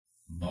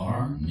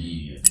Bar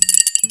Media.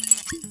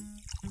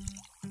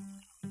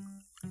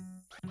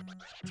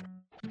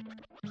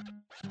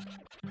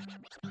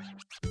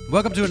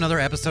 Welcome to another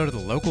episode of the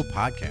Local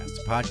Podcast,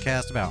 a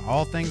podcast about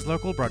all things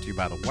local, brought to you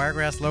by the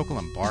Wiregrass Local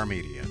and Bar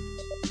Media.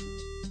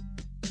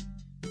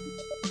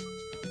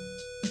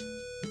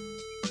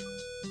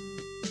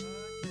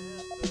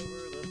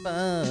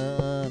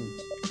 All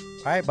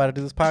right, about to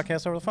do this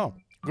podcast over the phone.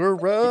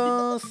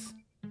 Gross.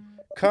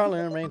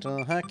 Calling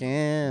Rachel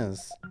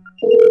Hawkins.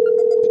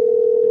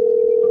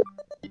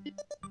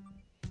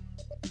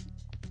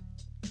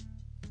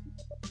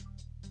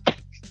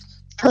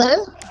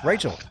 Hello?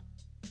 Rachel.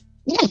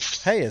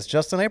 Yes. Hey, it's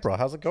Justin April.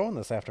 How's it going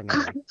this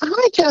afternoon?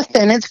 Hi,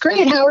 Justin. It's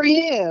great. How are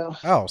you?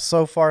 Oh,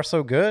 so far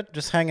so good.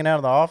 Just hanging out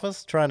of the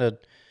office, trying to,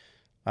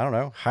 I don't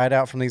know, hide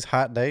out from these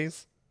hot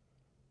days.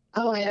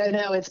 Oh, I don't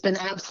know. It's been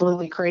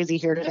absolutely crazy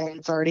here today.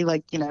 It's already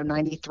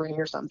 93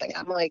 or something.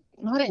 I'm like,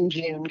 not in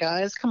June,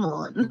 guys. Come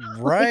on.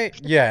 Right?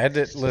 Yeah,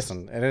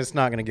 listen, and it's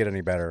not going to get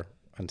any better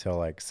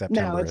until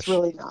September. No, it's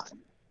really not.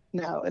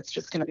 No, it's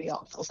just going to be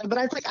awful. But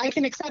I was like, I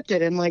can accept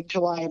it in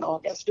July and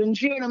August. In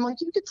June, I'm like,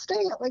 you could stay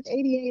at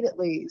 88 at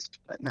least.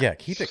 But no. Yeah,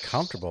 keep it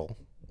comfortable,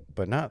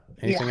 but not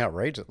anything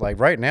outrageous. Like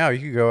right now,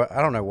 you could go,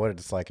 I don't know what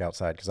it's like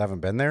outside because I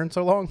haven't been there in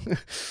so long.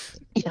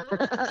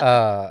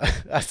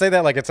 I say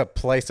that like it's a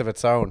place of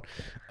its own.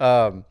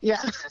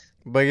 Yeah.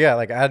 But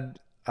yeah,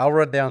 I'll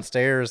run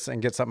downstairs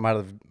and get something out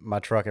of my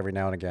truck every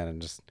now and again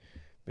and just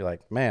be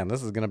like, man,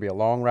 this is going to be a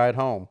long ride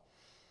home.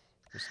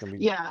 It's gonna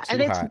be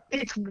and hot.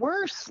 it's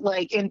worse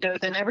in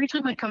Dothan. Every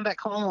time I come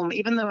back home,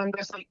 even though I'm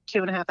just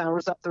 2.5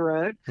 hours up the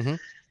road,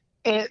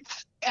 I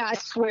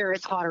swear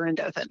it's hotter in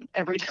Dothan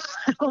every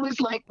time. I was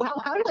like, wow,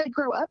 how did I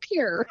grow up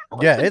here?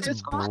 Yeah,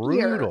 it's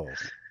brutal.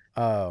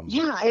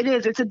 Yeah, it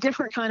is. It's a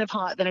different kind of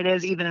hot than it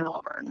is even in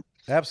Auburn.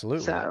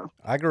 Absolutely. So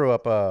I grew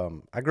up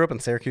in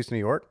Syracuse, New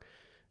York,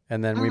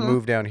 and then we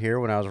moved down here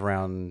when I was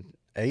around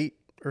 8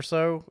 or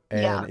so.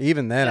 And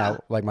even then,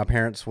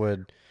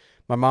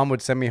 my mom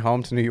would send me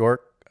home to New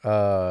York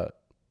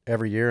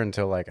every year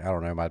until I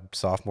don't know, my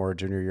sophomore or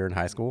junior year in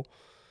high school.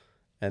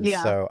 And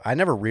so I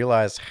never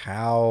realized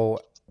how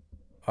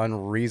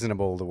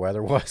unreasonable the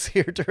weather was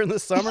here during the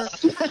summer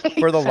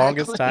for the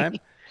longest time.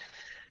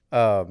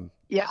 But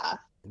yeah,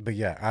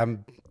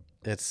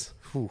 it's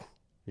the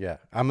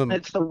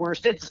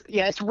worst.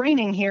 It's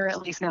raining here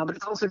at least now, but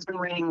it's been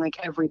raining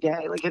every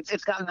day.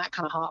 It's gotten that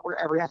kind of hot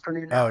where every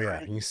afternoon now. Oh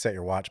yeah, and you set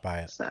your watch by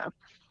it. So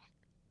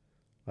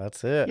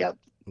that's it. Yep.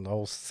 The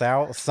old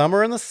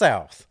summer in the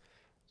South.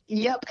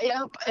 Yep,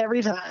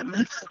 every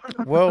time.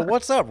 Well,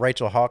 what's up,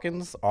 Rachel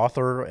Hawkins,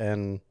 author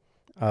and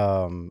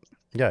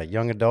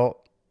young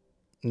adult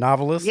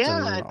novelist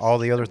and all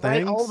the other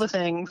things? Write all the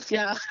things,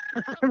 yeah.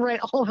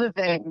 Write all the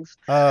things.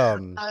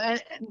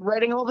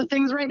 Writing all the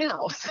things right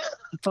now.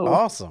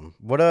 Awesome.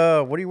 What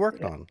are you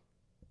working on?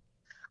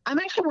 I'm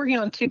actually working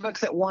on 2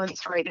 books at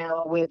once right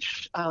now,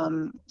 which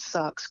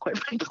sucks, quite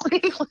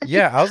frankly.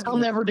 I'll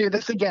never do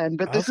this again,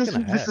 but this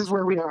is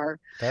where we are.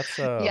 That's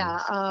I've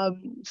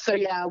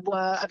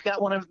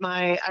got one of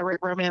I write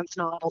romance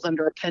novels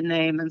under a pen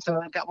name, and so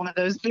I've got one of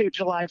those due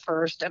July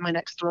 1st, and my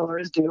next thriller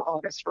is due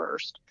August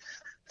 1st.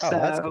 Oh,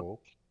 that's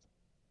cool.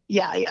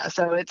 Yeah.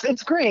 So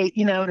it's great,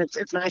 and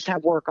it's nice to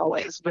have work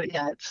always. But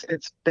yeah,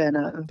 it's been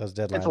those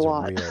deadlines it's a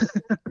lot. Are real.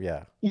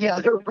 Yeah.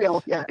 Yeah, they're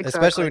real. Yeah, exactly.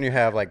 Especially when you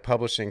have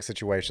publishing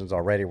situations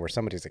already where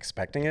somebody's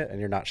expecting it and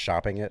you're not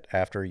shopping it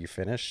after you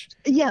finish.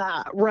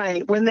 Yeah,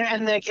 right. When they're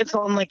it's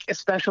on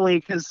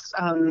especially because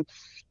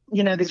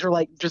these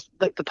are just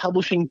the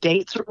publishing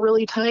dates are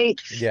really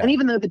tight. Yeah. And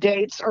even though the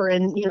dates are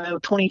in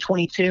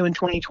 2022 and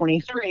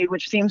 2023,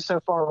 which seems so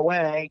far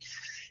away,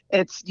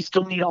 you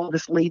still need all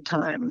this lead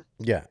time.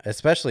 Yeah,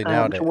 especially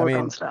nowadays. To work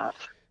on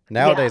stuff.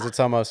 Nowadays, it's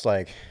almost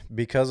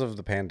because of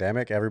the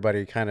pandemic,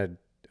 everybody kind of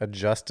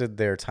adjusted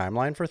their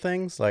timeline for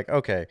things.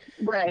 Okay,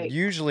 right.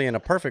 Usually in a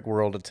perfect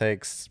world, it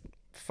takes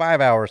 5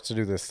 hours to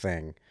do this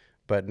thing,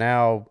 but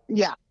now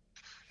let's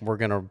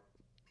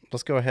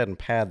go ahead and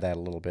pad that a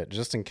little bit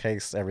just in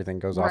case everything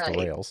goes off the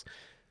rails.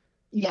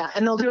 Yeah,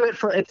 and they'll do it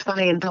it's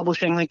funny in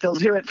publishing, they'll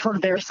do it from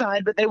their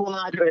side, but they will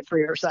not do it for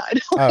your side.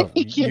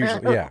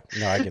 Usually, yeah.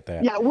 No, I get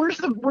that. Yeah, we're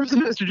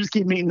supposed to just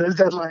keep meeting those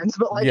deadlines,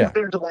 but if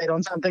they're delayed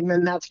on something,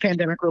 then that's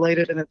pandemic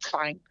related and it's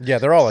fine. Yeah,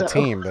 they're all a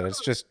team, but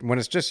it's just, when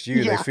it's just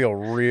you, they feel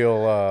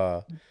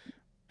real,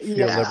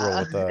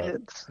 liberal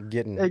with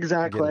getting things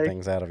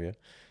out of you.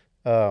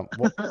 Well,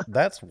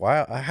 that's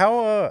wild.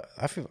 How,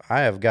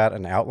 I have got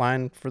an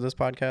outline for this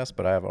podcast,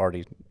 but I have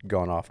already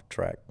gone off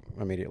track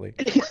immediately.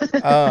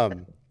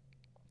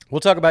 We'll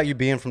talk about you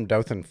being from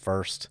Dothan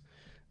first.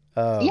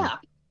 So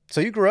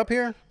you grew up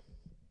here?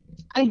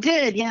 I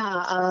did, yeah.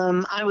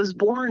 I was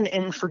born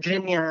in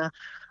Virginia,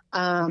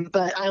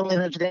 but I only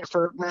lived there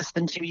for less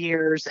than 2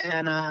 years.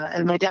 And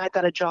my dad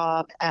got a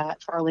job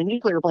at Farley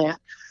Nuclear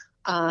Plant.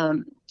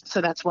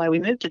 So that's why we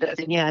moved to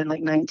Dothan, in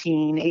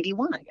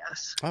 1981, I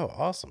guess. Oh,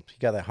 awesome. You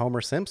got that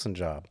Homer Simpson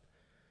job.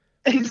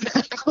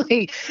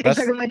 Exactly. That's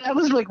Exactly. My dad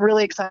was like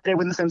really excited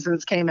when The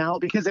Simpsons came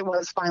out because it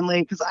was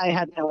finally, because I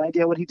had no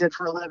idea what he did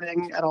for a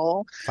living at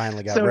all.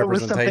 finally got So it was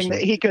something that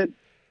representation. he could,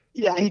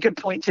 yeah, he could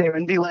point to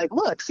and be like,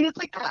 look, see, it's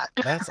like that.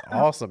 That's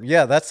awesome.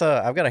 Yeah, that's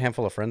I've got a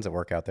handful of friends that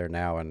work out there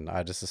now, and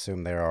I just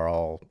assume they are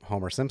all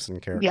Homer Simpson Yeah.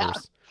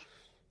 characters.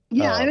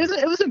 Yeah. Um,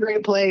 It was a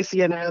great place.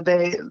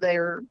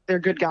 They're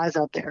good guys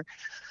out there,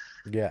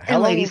 yeah. How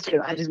and ladies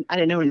long? too. I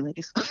didn't know any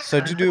ladies. So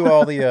did you do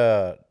all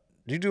the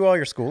do you do all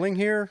your schooling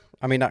here?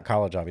 I mean, not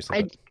college, obviously,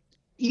 I but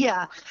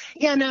Yeah,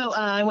 yeah, no,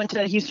 I went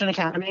to Houston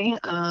Academy,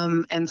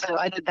 and so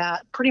I did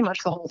that pretty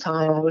much the whole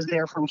time. I was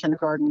there from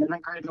kindergarten, and I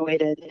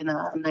graduated in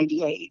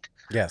 '98.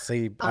 yeah.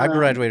 See, I Um,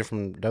 graduated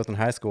from Dothan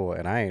High School,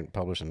 and I ain't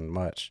publishing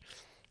much.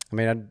 I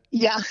mean,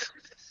 yeah,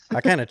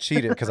 I kind of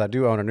cheated because I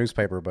do own a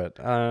newspaper, but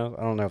I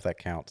don't know if that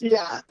counts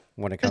yeah,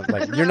 when it comes.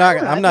 Like, you're I not.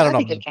 don't know. I'm not I on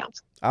think a. it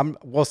counts. I'm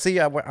well. See,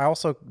 I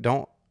also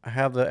don't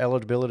have the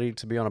eligibility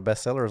to be on a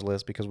bestsellers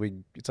list because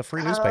it's a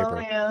free Oh newspaper.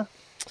 yeah,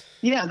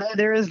 yeah.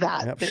 There is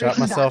that. Yep, There shot is that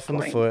myself in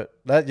the point. foot.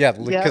 That yeah,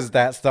 Yep. because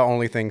that's the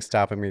only thing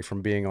stopping me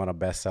from being on a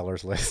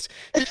bestsellers list.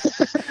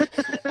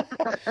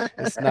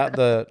 It's not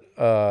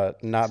the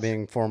not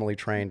being formally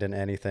trained in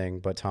anything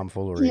but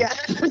tomfoolery. Yeah.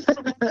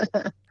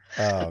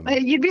 Um,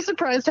 You'd be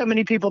surprised how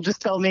many people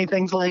just tell me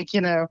things like,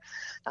 oh,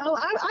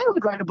 I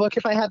would write a book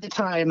if I had the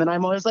time, and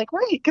I'm always like,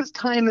 right, because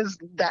time is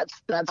that's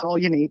all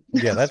you need.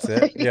 yeah, that's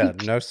it. Yeah, Like,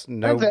 that's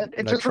it.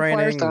 It no just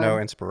requires training, no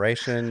time.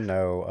 inspiration,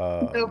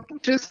 no. Nope,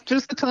 just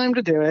the time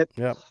to do it.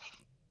 Yep.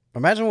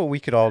 Imagine what we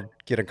could all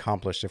get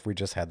accomplished if we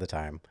just had the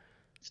time.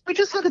 We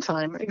just had the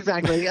time,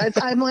 exactly.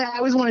 I'm like, I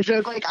always want to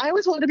joke, like I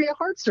always wanted to be a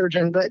heart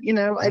surgeon, but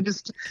I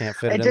can't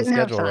fit I it in the didn't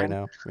have schedule right time.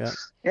 now. Yeah.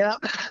 Yeah,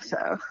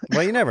 so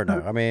Well, you never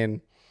know. I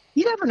mean,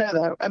 you never know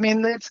though. I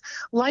mean, it's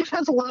life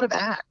has a lot of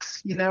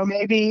acts.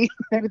 Maybe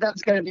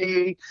that's going to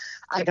be.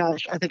 I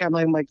gosh, I think I'm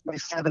on like my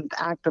seventh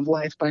act of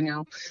life by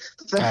now.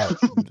 So oh,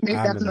 maybe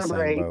I'm that's in the number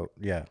same eight. boat.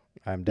 Yeah,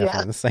 I'm definitely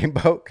Yeah, in the same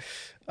boat.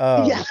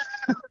 yeah.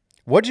 Um,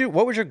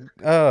 what was your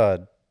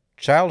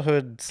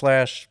childhood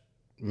slash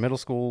middle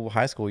school,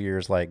 high school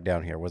years like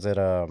down here? Was it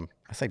I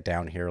say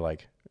down here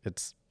like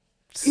it's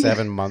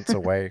 7 months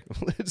away.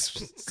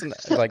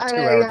 It's like I 2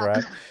 hour yeah.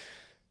 drive.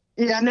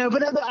 Yeah, no,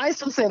 but I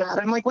still say that.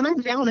 I'm like, when I'm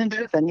down in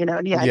Dothan,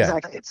 yeah, Yeah.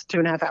 exactly. It's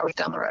 2.5 hours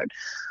down the road.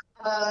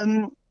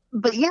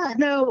 But yeah,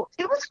 no,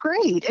 it was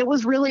great. It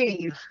was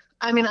really,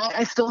 I mean,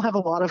 I still have a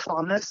lot of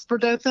fondness for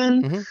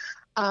Dothan.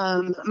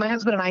 Hmm. My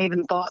husband and I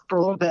even thought for a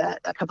little bit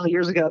a couple of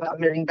years ago about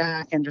moving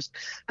back and just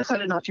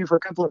decided not to for a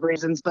couple of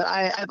reasons. But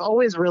I've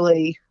always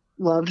really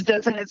loved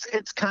Dothan.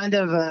 It's kind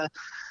of a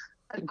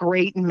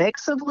great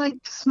mix of like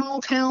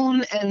small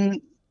town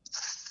and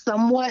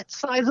somewhat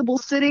sizable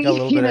Got a city.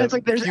 little bit It's of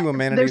like there's few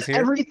amenities there's here.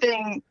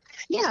 everything.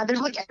 Yeah,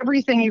 there's like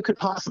everything you could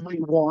possibly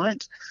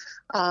want,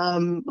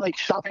 like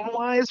shopping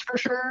wise for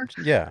sure,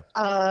 Yeah.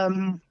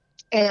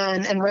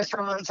 and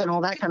restaurants and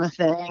all that kind of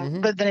thing.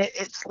 Hmm. But then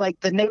it's like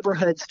the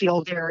neighborhoods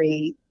feel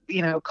very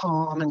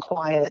calm and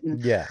quiet,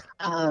 Yeah.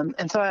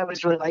 and so I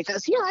always really like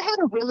this. Yeah, I had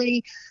a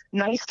really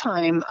nice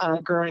time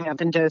growing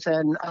up in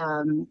Dothan.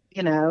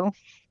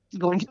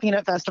 Going to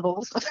peanut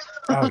festivals.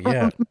 Oh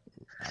yeah. Do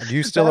That was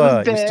you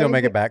still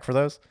make big. it back for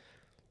those?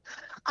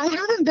 I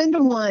haven't been to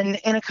one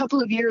in a couple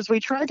of years.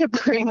 We tried to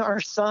bring our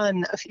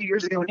son a few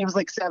years ago when he was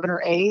like 7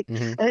 or 8, Hmm.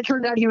 and it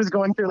turned out he was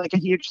going through like a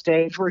huge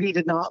stage where he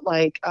did not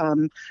like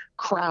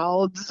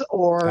crowds Oh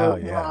or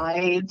yeah.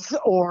 rides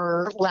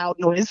or loud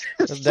noises.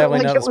 That's So definitely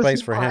like not the it was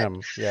space for not.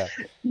 him. Yeah.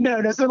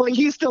 No, no. So like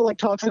he still like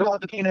talks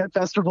about the Peanut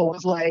Festival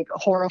with like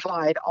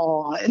horrified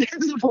awe in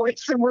his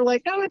voice, and we're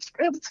like, no, it's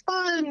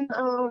fun.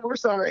 Oh, we're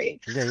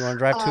sorry. Yeah. You want to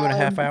drive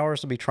 2.5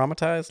 hours to be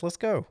traumatized? Let's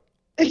go.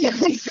 Yeah,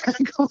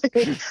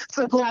 exactly.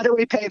 So glad that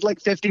we paid like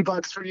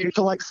 $50 for you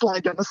to like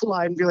slide down the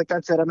slide and be like,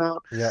 that's it, I'm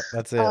out. Yep.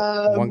 That's it.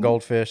 One Um,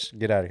 goldfish.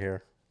 Get out of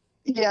here.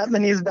 yeah, and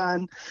then he's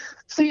done.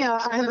 So yeah,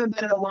 I haven't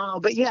been in a while,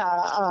 but yeah,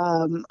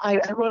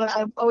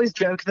 I always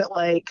joke that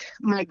like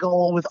my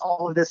goal with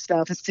all of this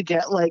stuff is to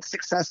get like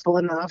successful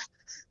enough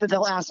that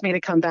they'll ask me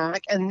to come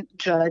back and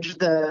judge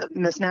the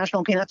Miss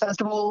National Peanut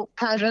Festival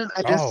pageant.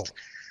 Oh.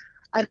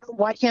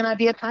 Why can't I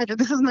be a pageant?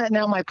 This is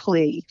now my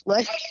plea.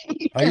 Like,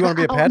 Oh, you want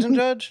to be a help pageant me.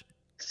 judge?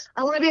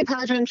 I want to be a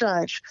pageant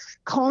judge.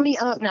 Call me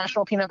up,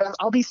 National Peanut Fest.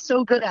 I'll be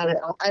so good at it.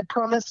 I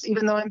promise,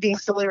 even though I'm being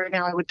silly right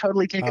now, I would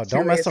totally take Oh, it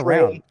don't mess around.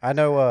 seriously. I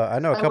know a I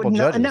would couple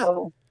not, judges.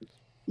 no.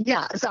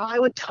 Yeah, so I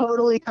would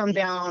totally come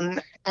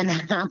down and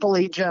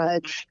happily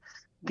judge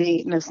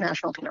the Miss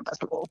National Peanut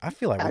Festival I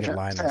feel like we could pageant.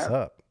 line this So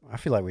up. I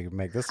feel like we could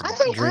make this a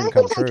I dream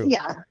come think true.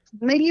 yeah,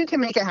 maybe you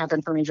can make it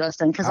happen for me,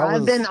 Justin, because I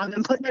was I've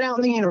been putting it out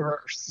in the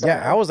universe.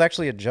 Yeah, I So was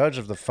actually a judge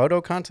of the photo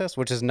contest,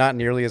 which is not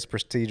nearly as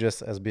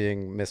prestigious as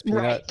being Miss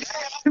right, Peanut.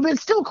 but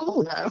it's still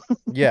cool though.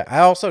 Yeah, I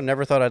also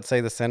never thought I'd say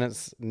the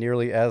sentence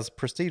nearly as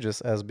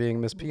prestigious as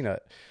being Miss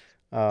Peanut.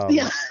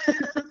 Yeah,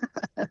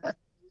 Um,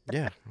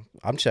 yeah,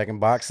 I'm checking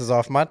boxes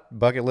off my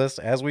bucket list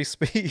as we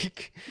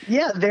speak.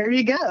 yeah. There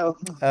you go.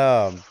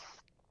 Um,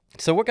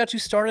 so what got you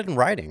started in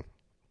writing?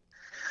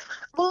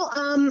 Well,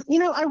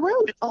 I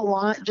wrote a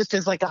lot just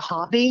as like a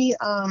hobby,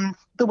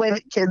 the way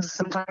that kids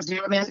sometimes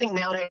do. I mean, I think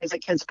nowadays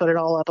that kids put it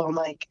all up on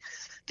like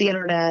the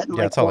internet and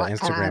Yeah, like it's all the Wattpad,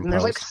 Instagram and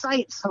there's like posts.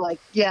 sites for like,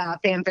 yeah,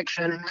 fan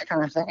fiction and that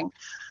kind of thing.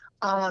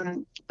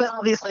 But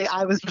obviously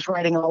I was just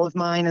writing all of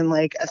mine in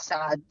like a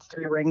sad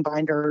 3-ring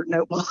binder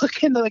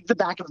notebook in like the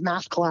back of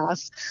math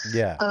class.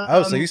 Yeah.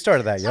 Oh, so you Um,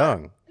 started that so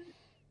young.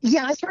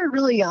 yeah, I started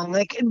really young,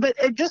 like, but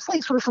it just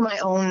like sort of for my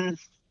own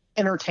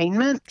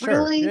entertainment, Sure.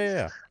 really.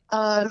 Yeah,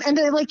 yeah. And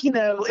then, like, it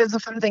was a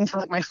fun thing for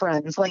like my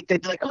friends. Like,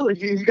 they'd be like, "Oh,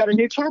 you got a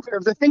new chapter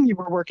of the thing you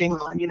were working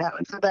on,"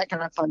 and so that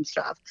kind of fun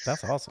stuff.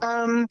 That's awesome.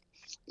 Um,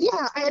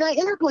 yeah, and I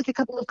entered like a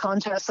couple of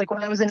contests. Like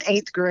when I was in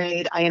 8th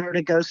grade, I entered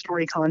a ghost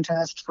story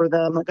contest for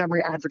the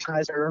Montgomery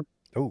Advertiser,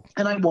 Oh.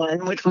 and I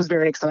won, which was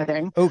very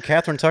exciting. Oh,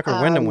 Catherine Tucker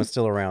Wyndham was Um,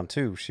 still around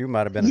too. She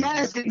might have been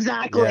yes,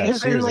 exactly. yeah,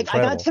 she And was like I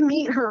got incredible. to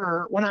meet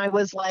her when I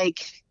was like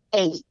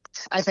 8,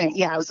 I think.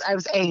 Yeah, I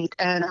was 8,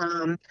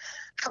 and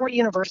Troy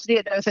University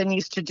at Dothan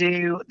used to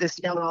do this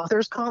young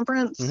authors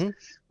conference, Hmm.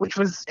 which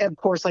was, of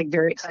course, like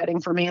very exciting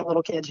for me, a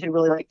little kid who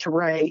really liked to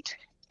write.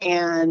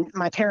 And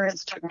my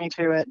parents took me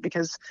to it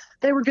because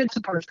they were good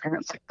supportive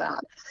parents like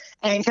that.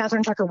 And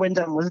Catherine Tucker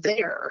Wyndham was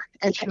there,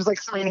 and she was like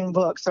signing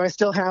books. So I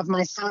still have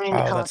my signed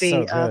Oh, that's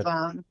so copy of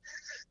good.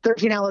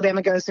 13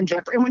 Alabama Ghosts and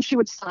Jeffrey. And when she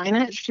would sign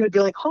it, she would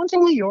be like,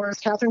 "Hauntingly yours,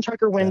 Catherine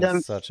Tucker That is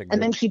Wyndham." such a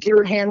And then good. she'd do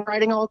her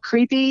handwriting all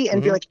creepy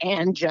and be Hmm. like,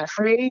 "And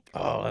Jeffrey."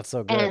 Oh, that's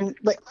so good. And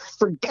like,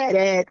 forget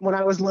it. When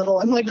I was little,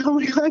 I'm like, "Oh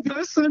my God, I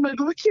gotta sign my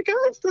book, you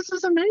guys. This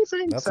is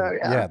amazing." That's So,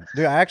 yeah. yeah,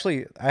 dude.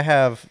 I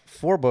have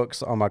 4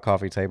 books on my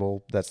coffee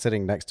table that's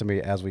sitting next to me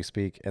as we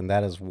speak, and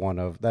that is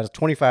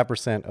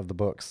 25% of the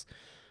books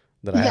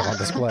that I have Yeah. on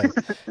display.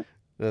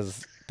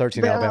 There's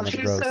 13 Alabama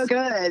She was so Gross.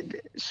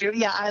 good.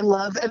 Yeah, I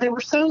love, and they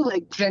were so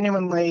like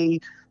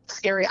genuinely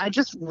scary. I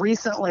just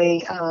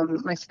recently,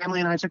 my family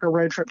and I took a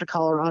road trip to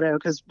Colorado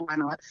because why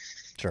not?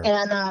 Sure.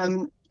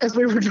 And as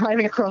we were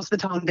driving across the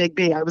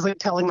Big I was like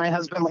telling my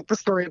husband like the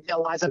story of the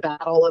Eliza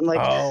battle and like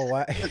Oh,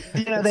 wow.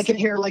 they can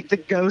hear like the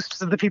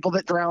ghosts of the people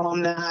that drowned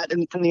on that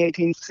and from the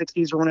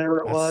 1860s or whenever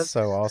it That's was.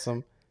 so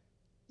awesome.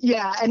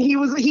 Yeah, and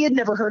he had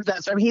never heard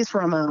that. So I mean, he's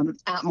from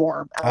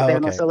Atmore, Oh,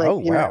 Alabama. okay. So like Oh,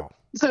 wow.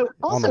 so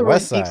On the also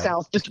west really deep side.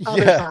 South, just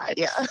other Yeah, side.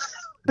 Yeah,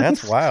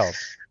 that's wild.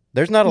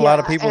 There's not a lot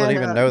of yeah, people that and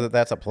even know that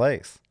that's a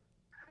place.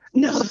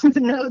 no,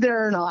 no,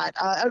 there are not.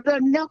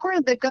 Now,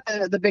 granted, they've got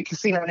the big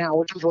casino now,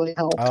 which has really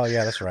helped. Oh,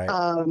 yeah, that's right.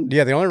 Um,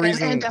 Yeah, the only and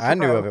reason Death I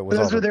knew of Row, it was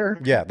all those are the their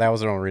yeah, that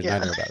was the only reason I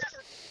yeah, knew about it.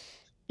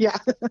 yeah.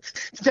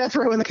 Death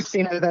Row in the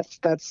casino. That's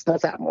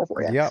Atmore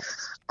for you. Yep.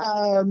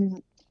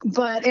 Um,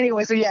 but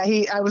anyway, so yeah,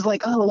 I was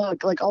like, oh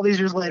look, like all these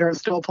years later, I'm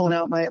still pulling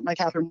out my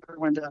Catherine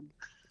window.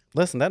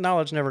 Listen, that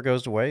knowledge never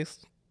goes to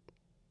waste.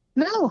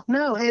 No,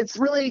 no, it's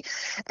really,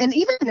 and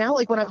even now,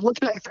 like when I've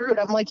looked back through it,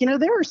 I'm like,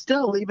 there are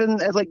still,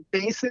 even as like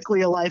basically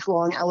a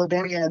lifelong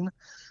Alabamian,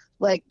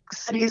 like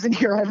cities in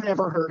here I've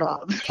never heard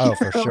of, Oh,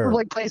 for sure.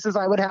 like places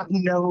I would have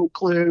no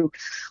clue,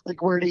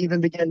 like where to even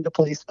begin to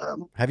place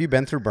them. Have you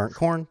been through Burnt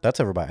Corn? That's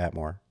over by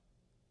Atmore.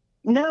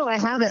 No, I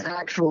haven't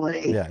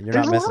actually. Yeah, you're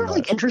There's not a lot missing of like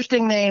much.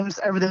 interesting names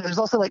over there. There's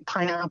also like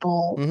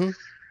Pineapple Hmm.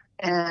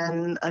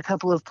 and a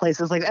couple of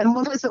places like, and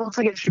one place that looks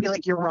like it should be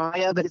like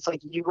Uriah, but it's like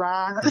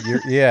Uriah.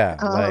 Yeah,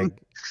 um, like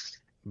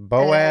and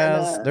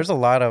Boaz. There's a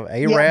lot of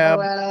yeah, Arab.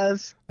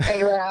 Boaz,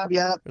 Arab,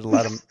 yep. There's a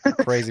lot of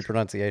crazy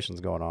pronunciations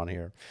going on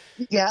here.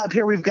 Yeah, up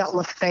here we've got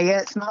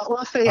Lafayette, not Oh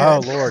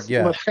Lafayette, Lord,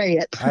 yeah.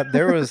 Lafayette.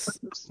 There was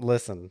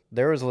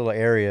a little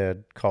area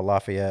called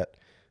Lafayette,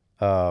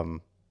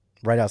 um,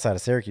 right outside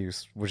of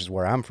Syracuse, which is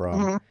where I'm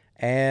from. Hmm.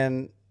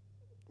 And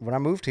when I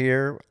moved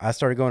here, I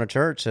started going to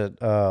church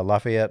at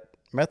Lafayette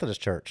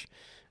Methodist Church.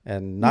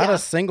 And not a Yeah,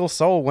 single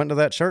soul went to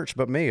that church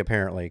but me,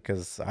 apparently,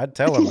 because I'd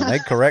tell them and yeah,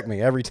 they'd correct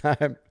me every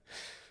time,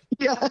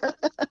 yeah.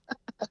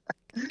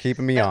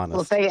 keeping me Yep, honest.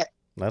 Lafayette.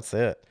 That's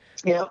it.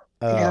 Yep,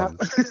 yep. Um,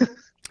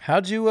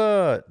 how'd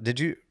you did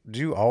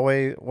you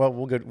always well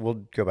we'll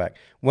go back.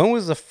 When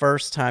was the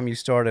first time you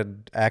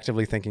started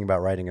actively thinking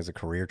about writing as a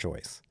career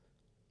choice?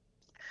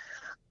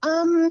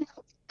 I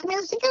mean,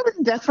 I think I was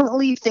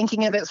definitely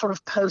thinking of it sort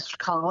of post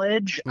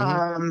college.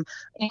 Hmm.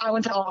 I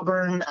went to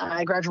Auburn.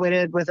 I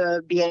graduated with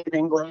a BA in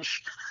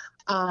English.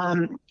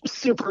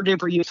 Super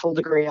duper useful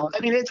degree. I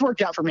mean, it's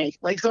worked out for me.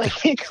 Like, so I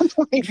can't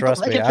complain. But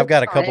Trust like me, at I've the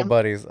got a couple time,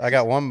 buddies. I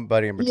got one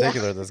buddy in yeah,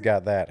 particular that's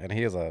got that, and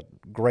he is a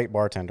great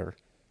bartender.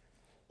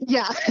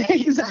 yeah,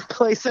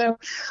 exactly. So,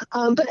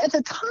 but at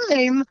the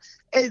time,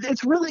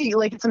 it's really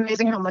like it's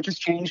amazing how much has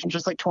changed in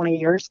just like 20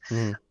 years.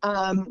 Hmm.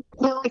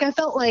 Well, like I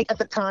felt like at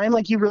the time,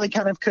 like you really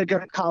kind of could go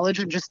to college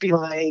and just be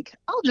like,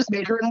 I'll just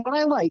major in what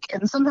I like,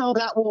 and somehow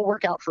that will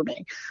work out for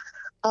me.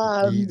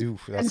 And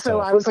That's so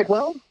I tough. was like,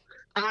 well,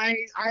 I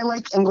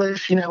like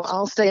English,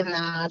 I'll stay in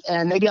that,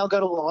 and maybe I'll go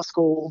to law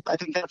school. I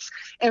think that's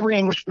every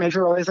English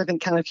major always, I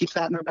think, kind of keeps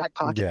that in their back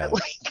pocket. Yeah.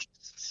 Like,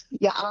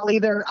 yeah, I'll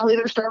either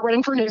start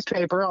writing for a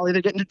newspaper, I'll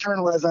either get into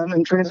journalism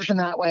and transition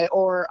that way,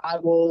 or I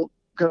will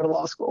go to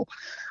law school.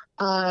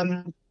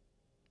 Um,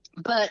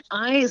 but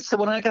so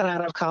when I got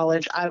out of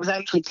college, I was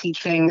actually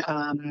teaching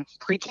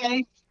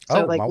pre-K,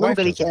 so Oh, like my little wife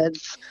bitty does that.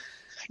 kids.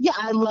 Yeah,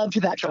 I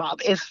loved that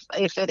job. If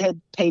it had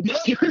paid me,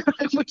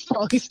 I would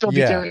probably still be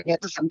Yeah, doing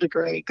it to some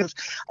degree because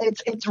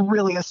it's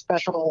really a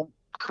special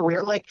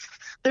career. Like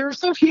there are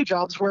so few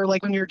jobs where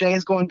like when your day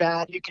is going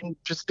bad, you can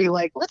just be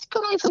like, let's put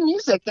on some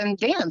music and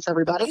dance,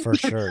 everybody. for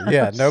sure.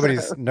 Yeah,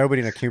 So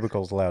nobody in a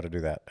cubicle is allowed to do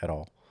that at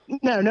all.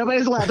 no,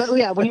 nobody's allowed. But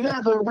yeah, when you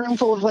have a room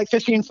full of like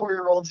 15,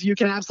 4-year-olds, you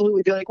can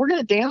absolutely be like, we're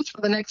going to dance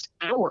for the next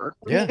hour.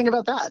 What do you Yeah, think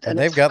about that? and And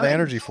they've it's got the fun.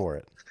 energy for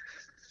it.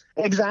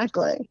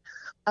 Exactly.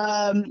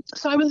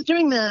 So I was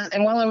doing that.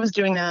 And while I was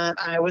doing that,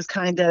 I was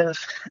kind of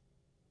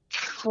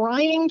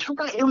trying to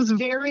write. It was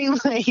very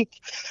like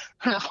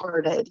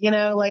half-hearted,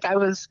 like I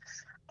was,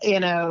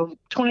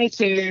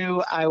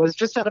 22. I was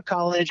just out of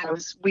college.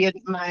 We had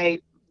my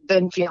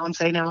then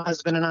fiance, now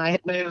husband, and I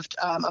had moved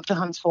up to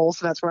Huntsville.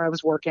 So that's where I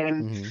was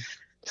working. Hmm.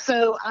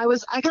 So I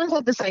kind of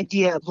had this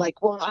idea of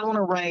like, well, I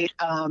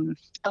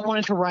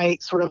wanted to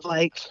write sort of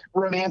like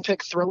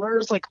romantic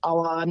thrillers, like a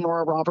la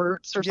Nora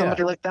Roberts or Yeah.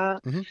 somebody like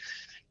that. Hmm.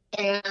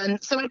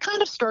 And so I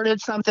kind of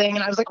started something,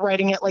 and I was like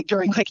writing it like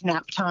during like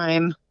nap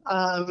time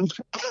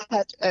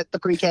at the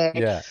pre-K.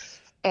 Yeah.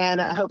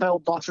 And I hope my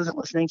old boss isn't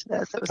listening to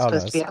this. It was Oh no,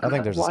 supposed to be, I I don't think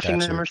know, there's a watching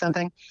them statue. or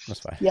something. That's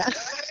fine. Yeah.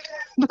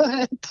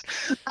 But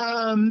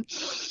um,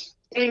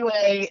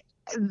 anyway,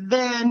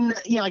 then,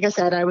 like I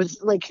said, I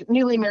was like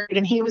newly married,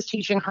 and he was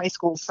teaching high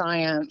school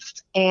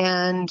science.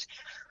 And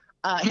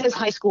his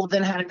high school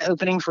then had an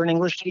opening for an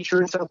English teacher.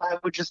 And so if I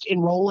would just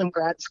enroll in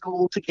grad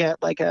school to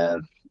get like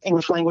a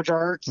English language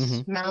arts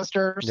Hmm.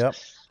 master's, Yep.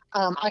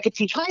 I could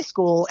teach high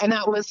school. And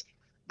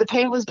the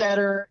pay was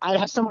better. I'd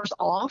have summers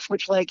off,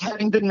 which like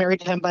having been married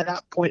to him by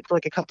that point for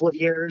like a couple of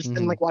years and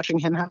Hmm. like watching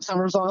him have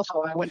summers off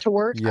while I went to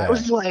work, I Yeah.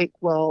 was like,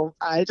 well,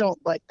 I don't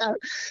like that.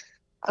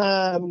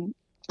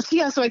 So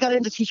yeah, so I got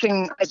into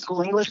teaching high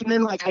school English, and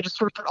then like I just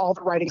sort of put all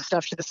the writing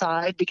stuff to the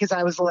side because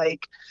I was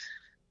like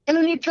in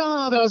a new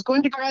job. I was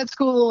going to grad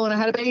school and I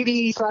had a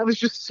baby, so I was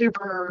just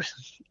super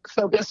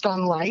focused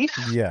on life,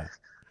 Yeah.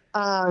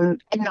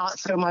 and not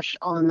so much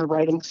on the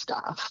writing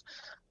stuff.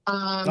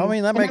 I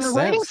mean, that And then makes the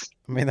writing, sense.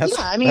 I mean, yeah,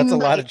 I that's a mean,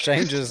 lot of like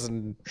changes,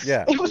 and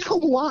yeah. it was a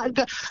lot.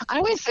 I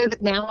always say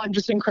that now I'm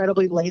just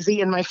incredibly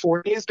lazy in my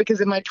 40s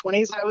because in my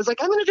 20s I was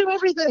like, I'm going to do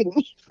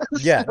everything. So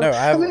Yeah, no,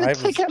 I'm going to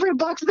tick every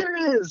box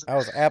there is. I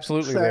was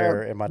absolutely So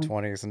there in my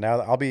 20s, and now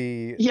I'll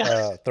be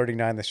yeah,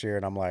 39 this year,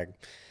 and I'm like,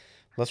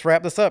 let's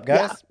wrap this up,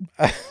 yeah. guys.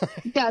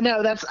 Yeah,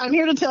 no, I'm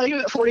here to tell you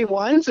at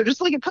 41. So just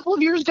like a couple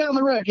of years down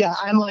the road, yeah,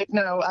 I'm like,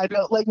 no, I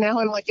don't like now.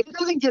 I'm like, if it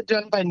doesn't get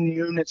done by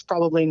noon, it's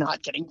probably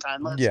not getting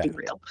done. Let's Yeah, be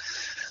real.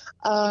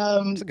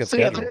 it's a good So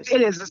yeah, but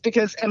schedule. it is. It's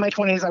because in my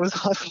 20s I was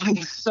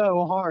hustling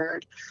so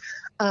hard.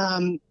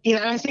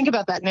 I think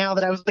about that now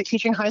that I was like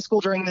teaching high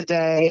school during the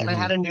day and I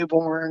Hmm. had a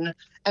newborn,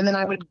 and then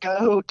I would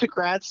go to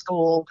grad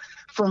school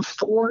from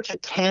 4 to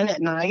 10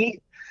 at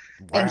night.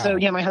 And so, Wow.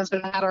 yeah, my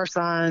husband had our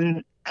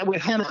son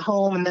with him at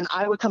home, and then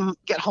I would come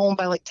get home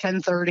by like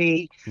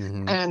 10:30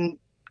 Hmm. and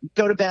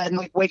go to bed and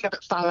like wake up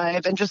at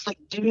 5 and just like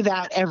do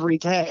that every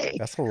day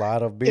That's a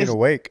lot of being is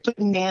awake.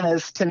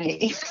 bananas to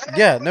me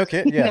Yeah, no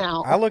kid. Yeah,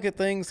 I now. look at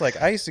things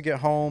like I used to get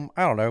home.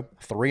 I don't know,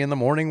 3 in the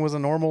morning was a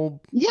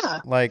normal, Yeah,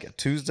 like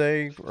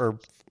Tuesday or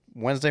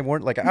Wednesday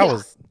morning. Like I yeah,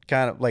 was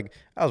kind of like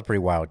I was a pretty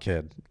wild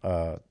kid.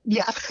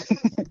 yeah,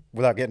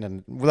 Without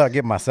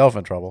getting myself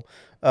in trouble.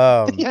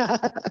 Um, yeah,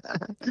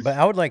 but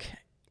I would like,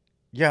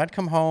 yeah, I'd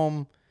come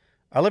home.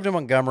 I lived in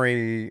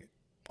Montgomery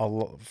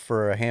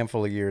for a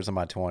handful of years in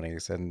my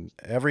 20s, and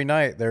every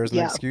night there was an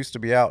yeah. excuse to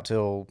be out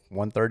till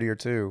 1:30 or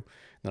 2.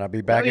 Then I'd be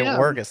Oh, back at yeah,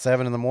 work at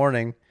 7 in the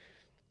morning,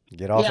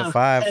 get off at yeah.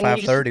 5, And you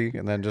just 5:30,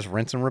 and then just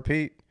rinse and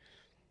repeat.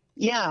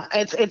 Yeah,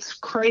 it's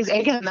crazy.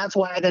 Again, that's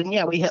why then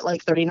yeah, we hit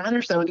like 39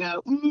 or so and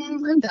go,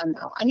 I'm done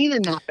now. I need a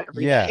nap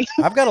every Yeah, day.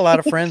 I've got a lot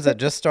of friends that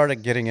just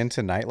started getting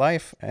into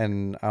nightlife,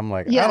 and I'm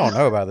like, I Yeah. don't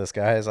know about this,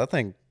 guys. I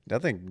think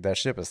that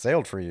ship has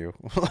sailed for you.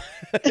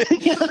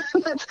 Yeah,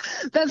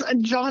 that's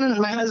John and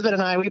my husband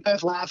and I, we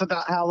both laugh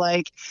about how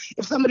like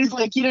if somebody's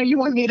like, you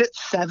want to meet at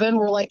 7,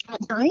 we're like, at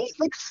night?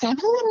 Like 7?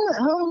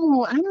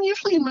 Oh, I'm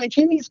usually in my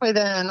chimneys by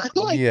then. I'm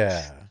like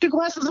Yeah. 2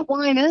 glasses of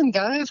wine in,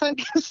 guys. I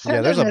guess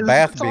Yeah, there's 7 a is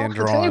bath it's being off the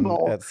drawn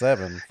table. at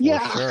 7 for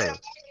Yeah. sure.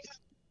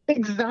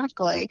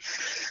 Exactly.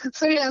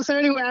 So yeah, so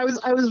anyway, I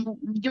was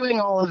doing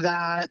all of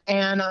that,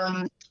 and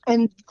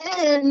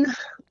then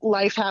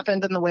life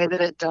happened in the way that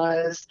it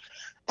does,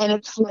 and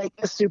it's like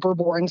a super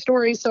boring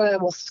story, so I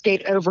will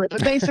skate over it.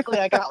 But basically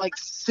I got like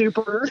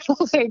super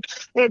like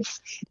it's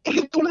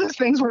one of those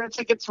things where it's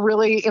like it's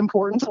really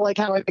important to like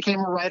how I became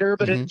a writer,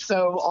 but Hmm. it's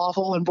so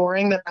awful and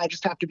boring that I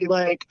just have to be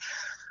like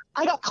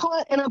I got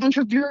caught in a bunch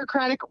of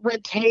bureaucratic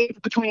red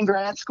tape between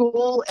grad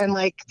school and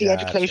like the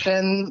Gotcha.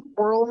 education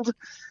world,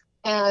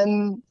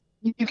 and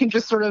you can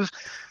just sort of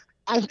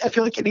I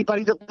feel like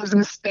anybody that lives in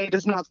the state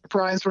is not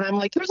surprised when I'm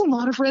like there's a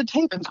lot of red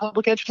tape in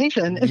public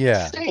education in the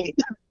Yeah. state.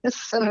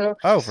 So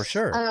Oh, for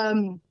sure.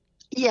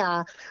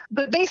 yeah,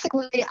 but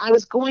basically I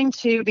was going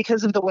to,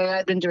 because of the way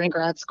I'd been doing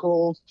grad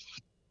school,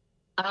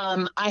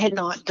 I had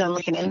not done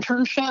like an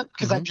internship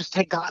because I Hmm. just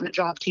had gotten a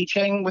job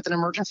teaching with an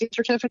emergency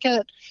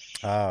certificate.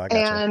 Oh, I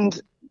gotcha.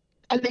 And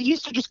and they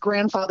used to just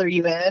grandfather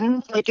you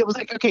in. Like, it was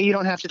like, okay, you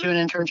don't have to do an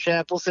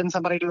internship. We'll send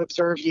somebody to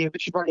observe you,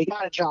 but you've already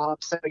got a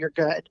job, so you're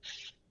good.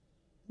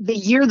 The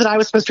year that I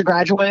was supposed to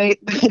graduate,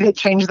 they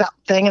changed that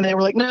thing, and they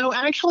were like, no,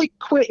 actually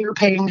quit your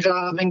paying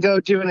job and go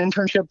do an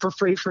internship for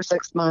free for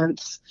 6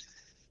 months.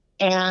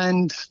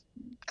 And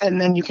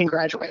then you can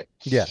graduate.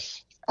 Yeah.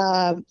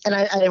 And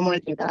I didn't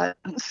want to do that.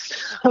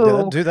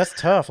 So, dude, that's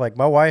tough. Like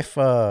my wife,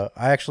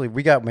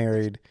 we got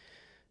married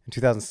in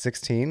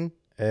 2016,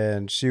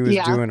 and she was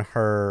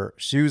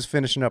she was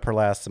finishing up her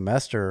last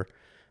semester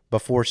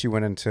before she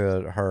went into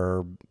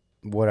her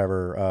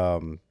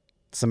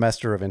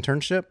semester of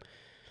internship.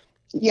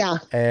 Yeah.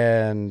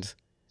 And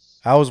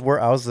I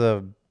was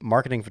a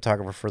marketing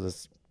photographer for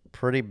this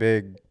pretty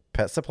big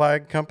pet supply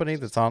company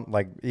that's on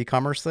like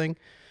e-commerce thing.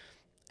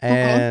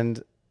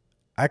 And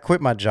I quit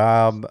my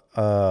job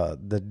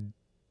the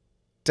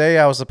day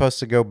I was supposed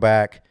to go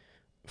back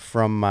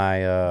from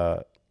my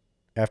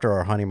after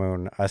our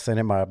honeymoon. I sent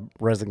in my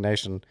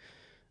resignation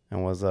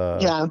and was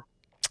I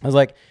was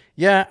like,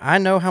 yeah, I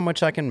know how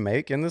much I can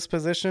make in this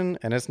position,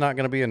 and it's not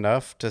going to be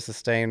enough to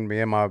sustain me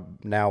and my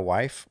now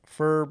wife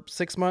for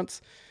 6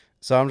 months.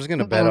 So I'm just going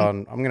to bet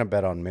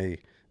on me.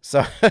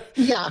 So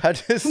I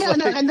just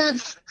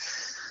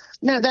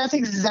that's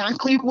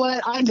exactly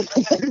what I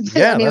did.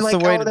 Yeah, I mean, that's like,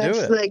 the way to do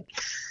it. Like,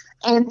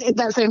 and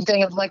that same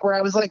thing of like where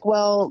I was like,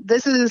 well,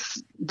 this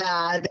is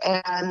bad,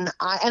 and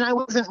I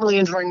wasn't really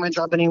enjoying my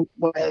job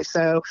anyway.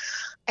 So,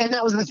 and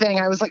that was the thing.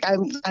 I was like,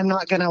 I'm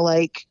not gonna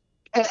like,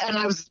 and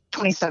I was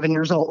 27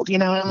 years old,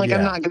 and I'm like,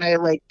 I'm not gonna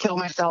like kill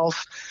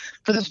myself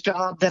for this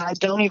job that I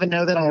don't even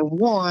know that I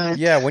want.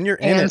 Yeah, when you're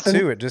in it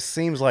too, it just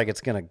seems like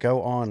it's gonna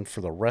go on for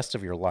the rest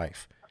of your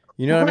life.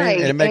 You know what I mean?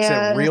 And it makes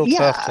it real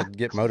tough to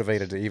get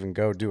motivated to even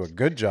go do a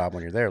good job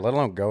when you're there, let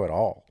alone go at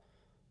all.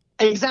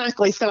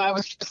 Exactly. So I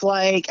was just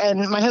like,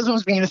 and my husband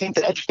was beginning to think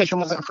that education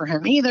wasn't for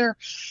him either.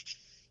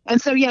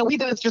 And so, we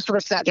both just sort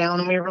of sat down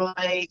and we were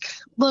like,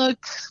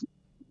 look,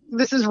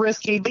 this is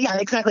risky, but yeah,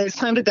 exactly. It's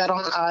time to bet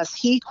on us.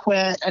 He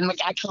quit, and like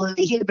actually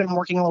he had been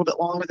working a little bit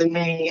longer than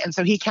me. And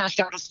so he cashed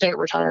out his state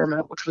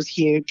retirement, which was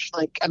huge.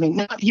 Like, I mean,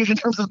 not huge in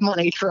terms of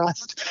money,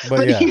 trust,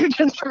 but huge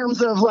in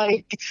terms of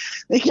like,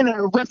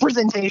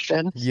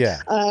 representation.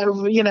 Yeah. Of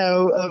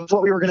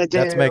what we were going to do.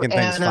 That's making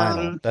things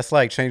final. That's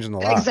like changing the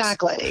locks.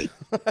 Exactly.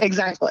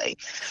 Exactly.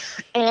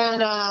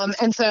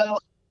 And so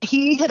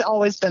he had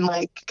always been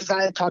like, because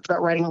I had talked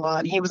about writing a lot,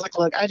 and he was like,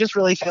 look, I just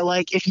really feel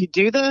like if you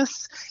do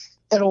this,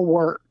 it'll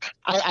work.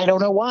 I don't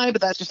know why,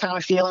 but that's just how I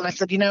feel. And I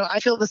said, I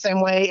feel the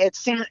same way. It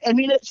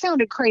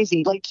sounded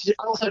crazy, like to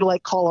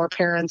call our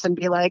parents and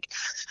be like,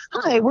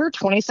 hi, we're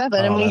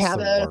 27 and we have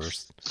a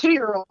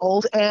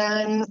 2-year-old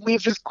and we've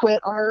just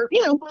quit our,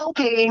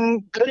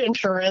 well-paying, good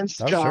insurance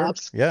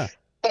jobs. Sure. Yeah.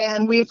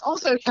 And we've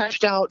also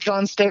cashed out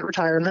John's state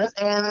retirement.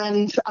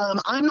 And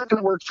I'm not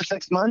going to work for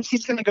 6 months.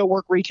 He's going to go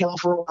work retail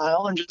for a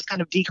while and just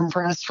kind of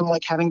decompress from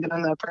like having been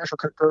in the pressure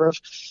cooker of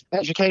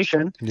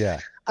education. Yeah.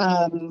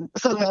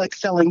 Suddenly like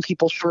selling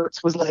people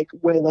shirts was like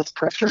way less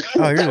pressure.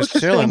 Oh, you're just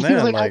chilling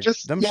then. Like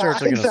them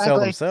shirts are going to sell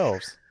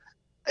themselves.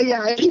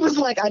 Yeah. He was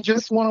like, I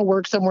just want to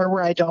work somewhere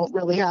where I don't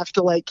really have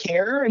to like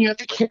care. And you have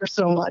to care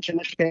so much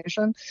in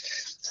education.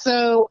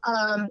 So,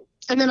 and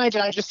then I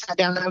just sat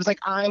down and I was like,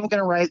 I'm going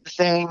to write the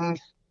thing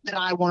that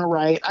I want to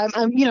write. I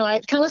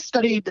kind of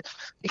studied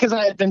because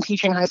I had been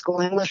teaching high school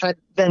English. I'd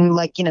been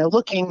like,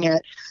 looking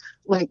at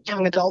like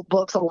young adult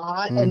books a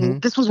lot.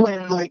 And this was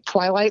when like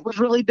Twilight was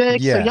really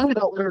big. Yeah. So young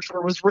adult literature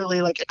was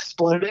really like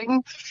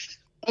exploding.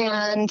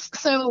 And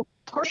so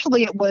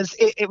partially it was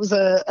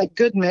a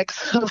good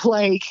mix of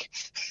like,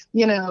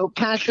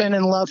 passion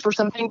and love for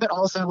something, but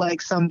also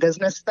like some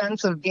business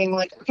sense of being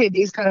like, okay,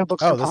 these kind of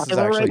books are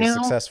popular right now. This is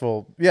actually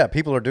successful. Yeah,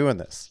 people are doing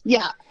this.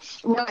 Yeah,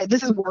 right.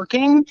 This is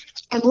working.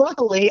 And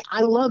luckily,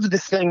 I love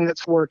this thing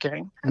that's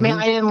working. I mean,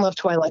 I didn't love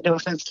Twilight. No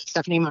offense to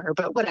Stephanie Meyer,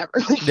 but whatever.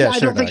 Yeah, I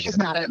don't think she's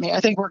mad at me. I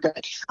think we're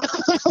good.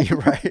 You're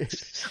right.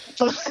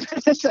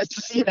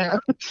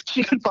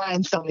 She could buy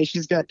and sell me.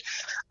 She's good.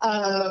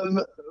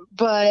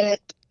 But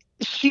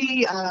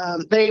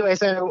anyway,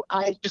 so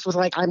I just was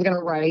like, I'm going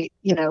to write,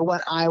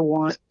 what I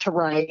want to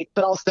write,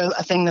 but also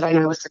a thing that I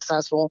know is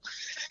successful.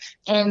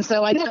 And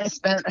so I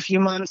spent a few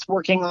months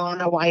working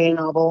on a YA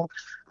novel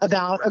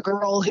about a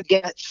girl who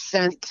gets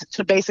sent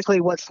to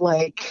basically what's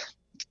like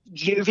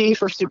juvie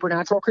for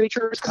supernatural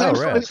creatures.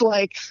 Because I was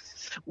like,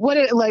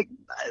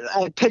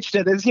 I pitched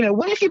it as,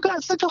 what if you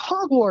got sent to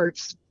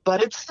Hogwarts?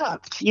 But it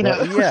sucked,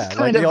 Well, yeah,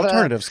 like the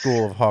alternative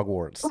school of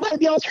Hogwarts. Like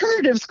the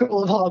alternative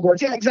school of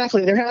Hogwarts. Yeah,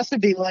 exactly. There has to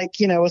be like,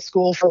 a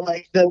school for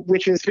like the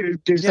witches who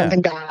do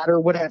something bad or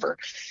whatever.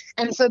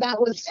 And so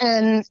that was,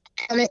 and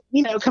it,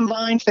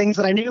 combined things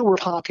that I knew were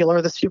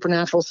popular, the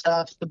supernatural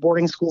stuff, the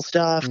boarding school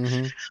stuff.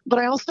 But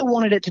I also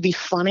wanted it to be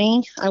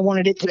funny. I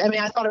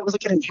thought it was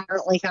like an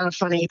inherently kind of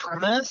funny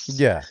premise.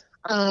 Yeah.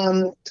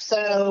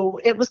 So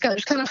it was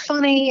kind of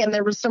funny, and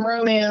there was some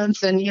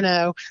romance, and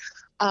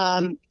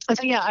and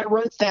so I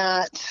wrote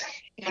that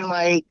in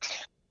like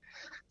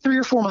 3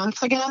 or 4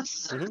 months, I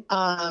guess.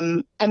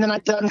 And then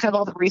I've done kind of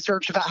all the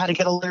research about how to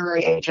get a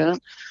literary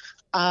agent.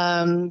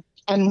 And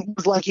and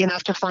was lucky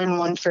enough to find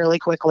one fairly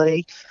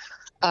quickly.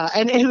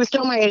 And who is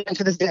still my agent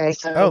to this day.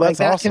 So like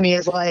that awesome. To me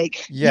is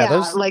like,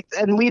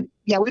 and we've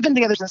been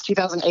together since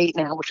 2008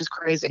 now, which is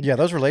crazy. Yeah.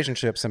 Those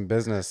relationships in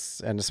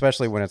business, and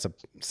especially when it's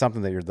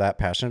something that you're that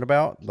passionate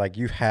about, like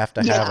you have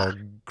to have a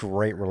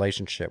great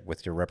relationship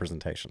with your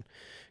representation,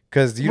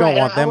 because you don't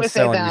want them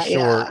selling you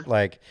short.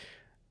 Like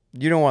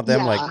you don't want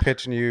them like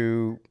pitching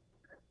you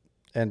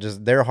and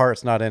just their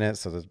heart's not in it.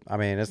 So,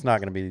 it's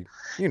not going to be,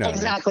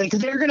 Exactly.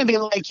 Because they're going to be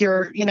like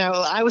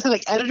I always say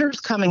like editors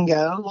come and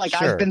go. Like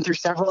I've been through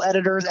several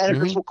editors.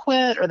 Editors will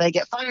quit or they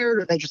get fired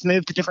or they just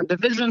move to different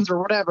divisions or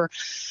whatever.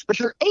 But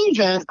your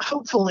agent,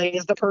 hopefully,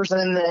 is the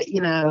person that,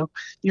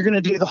 you're going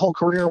to do the whole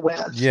career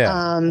with.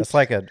 Yeah. It's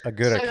like a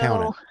good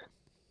accountant.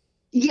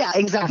 Yeah,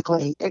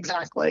 exactly. And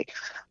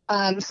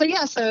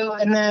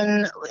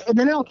then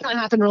it all kind of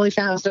happened really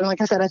fast. And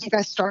like I said, I think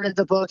I started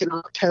the book in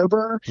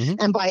October,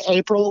 and by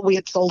April we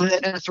had sold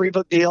it in a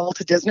 3-book deal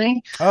to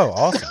Disney. Oh,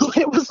 awesome! So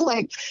it was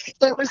like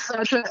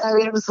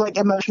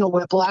emotional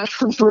whiplash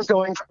from sort of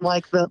going from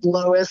like the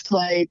lowest,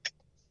 like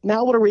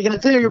now what are we going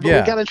to do? But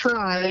we got to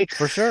try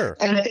for sure.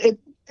 And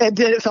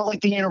it felt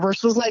like the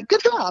universe was like,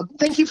 good job,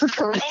 thank you for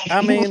trying.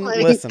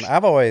 Listen,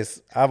 I've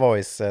always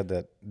said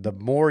that the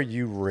more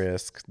you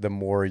risk, the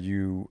more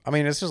you,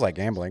 it's just like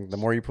gambling. The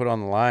more you put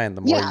on the line,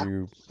 the more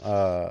you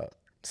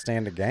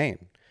stand to gain,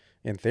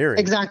 in theory.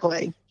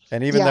 Exactly.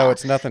 And even though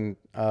it's nothing,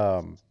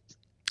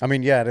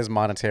 it is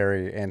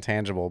monetary and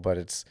tangible, but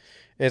it's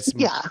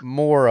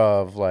more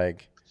of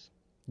like,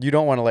 you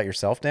don't want to let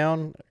yourself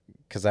down,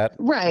 because that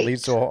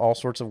leads to all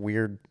sorts of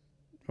weird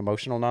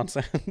emotional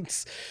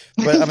nonsense.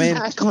 But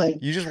exactly.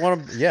 You just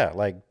want to,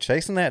 like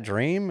chasing that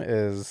dream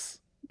is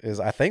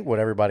I think what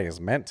everybody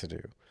is meant to do.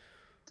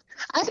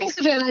 I think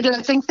so, Jen. I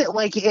think that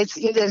like it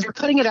is, you're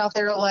putting it out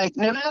there like,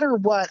 no matter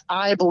what,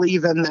 I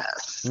believe in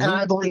this and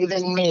I believe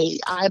in me.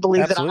 I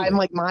believe that I'm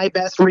like my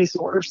best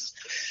resource.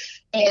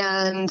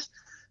 And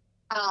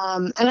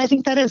I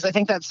think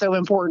that's so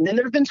important. And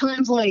there have been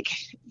times like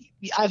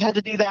I've had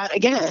to do that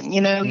again,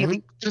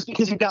 just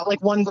because you've got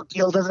like one book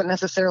deal doesn't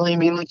necessarily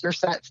mean like you're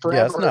set forever.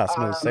 Yeah, it's not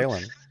smooth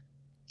sailing.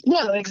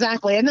 No,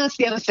 exactly. And that's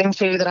the other thing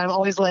too, that I'm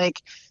always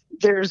like,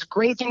 there's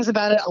great things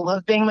about it. I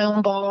love being my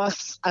own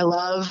boss. I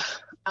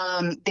love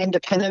the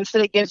independence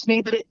that it gives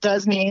me, but it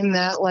does mean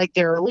that like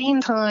there are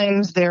lean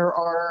times, there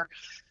are,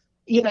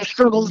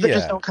 struggles that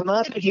just don't come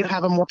up if you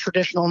have a more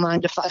traditional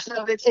 9-to-5.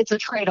 So it's a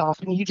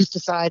trade-off, and you just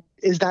decide,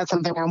 is that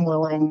something I'm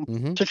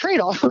willing to trade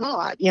off or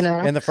not,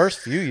 And the first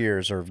few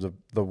years are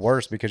the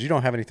worst, because you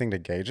don't have anything to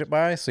gauge it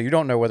by, so you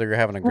don't know whether you're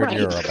having a good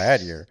year or a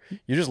bad year.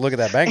 You just look at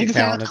that bank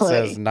account and it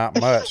says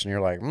not much, and you're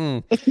like,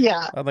 I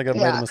think I've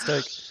made a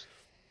mistake.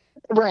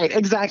 Right,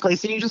 exactly.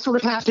 So you just sort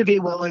of have to be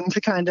willing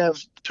to kind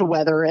of to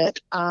weather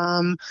it.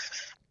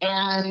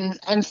 And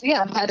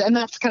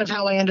that's kind of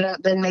how I ended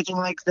up then making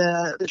like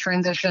the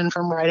transition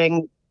from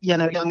writing,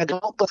 young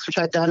adult books, which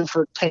I'd done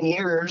for 10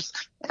 years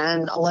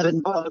and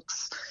 11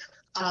 books,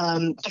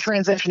 to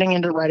transitioning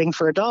into writing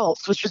for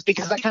adults, which is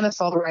because I kind of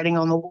saw the writing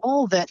on the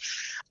wall that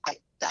I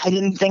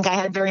didn't think I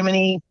had very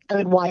many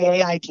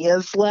YA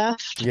ideas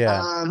left.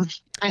 Yeah.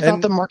 I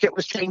thought the market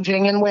was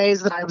changing in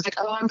ways that I was like,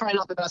 oh, I'm probably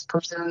not the best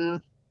person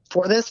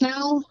for this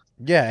now.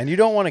 Yeah, and you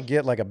don't want to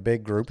get like a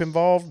big group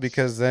involved,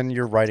 because then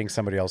you're writing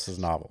somebody else's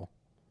novel.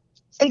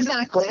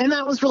 Exactly. And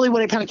that was really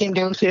what it kind of came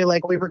down to.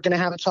 Like, we were going to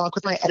have a talk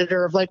with my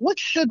editor of like, what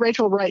should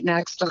Rachel write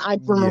next? And I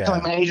remember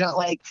telling my agent,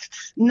 like,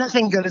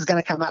 nothing good is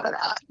going to come out of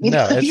that.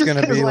 It's going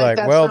to be like,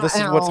 well, this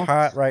is what's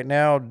hot right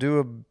now. Do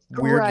a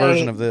weird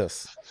version of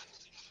this.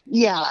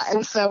 Yeah.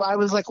 And so I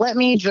was like, let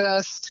me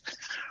just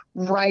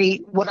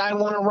write what I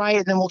want to write,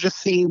 and then we'll just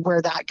see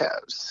where that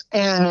goes.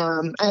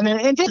 And then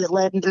it did. It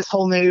led into this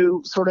whole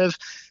new sort of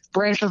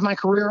branch of my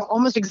career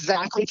almost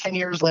exactly 10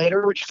 years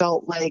later, which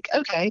felt like,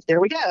 okay, there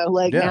we go.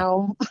 Like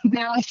now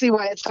I see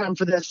why it's time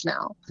for this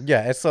now.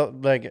 Yeah.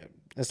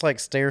 It's like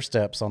stair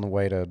steps on the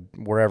way to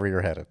wherever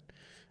you're headed.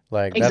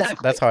 Like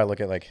that's how I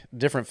look at like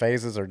different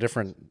phases or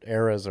different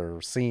eras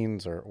or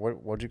scenes, or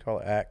what'd you call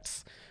it?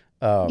 Acts.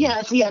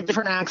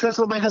 Different acts. That's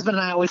what my husband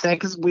and I always say,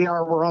 because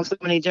we're on so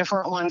many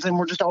different ones, and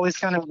we're just always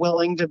kind of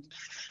willing to,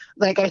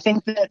 like, I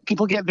think that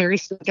people get very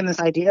stuck in this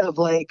idea of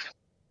like,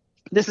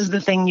 this is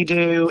the thing you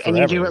do forever, and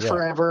you do it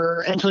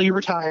forever until you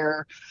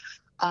retire.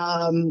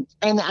 And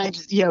I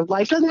just,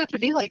 life doesn't have to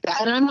be like that.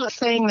 And I'm not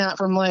saying that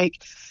from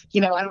like, I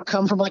don't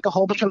come from like a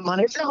whole bunch of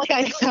money. It's not like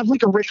I have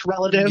like a rich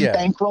relative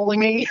bankrolling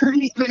me or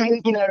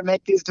anything, to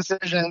make these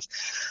decisions.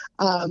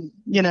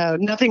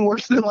 Nothing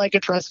worse than like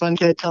a trust fund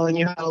kid telling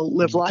you how to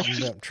live life.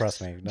 No,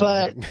 trust me. No.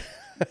 But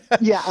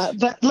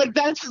but like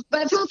that's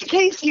not the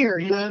case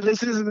here.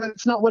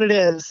 That's not what it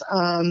is.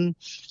 I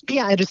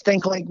just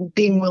think like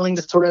being willing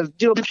to sort of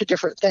do a bunch of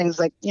different things,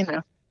 like,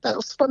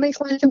 that's what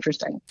makes life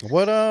interesting.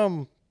 What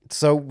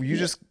so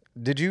you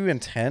did you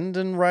intend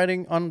on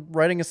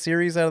writing a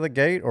series out of the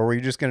gate, or were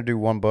you just going to do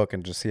one book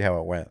and just see how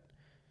it went?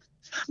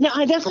 No,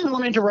 I definitely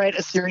wanted to write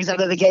a series out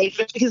of the gate,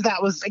 just because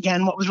that was,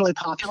 again, what was really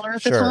popular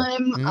at the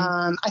time.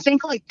 I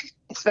think, like,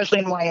 especially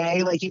in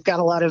YA, like, you've got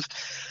a lot of,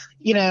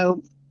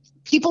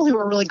 people who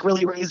are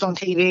really raised on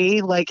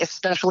TV, like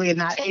especially in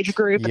that age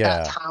group at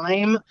that Yeah.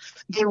 time,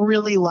 they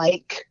really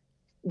like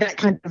that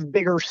kind of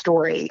bigger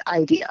story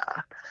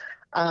idea.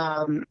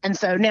 And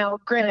so now,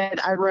 granted,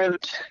 I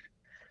wrote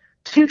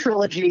two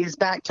trilogies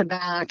back to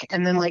back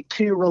and then like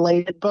two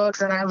related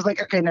books. And I was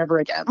like, okay, never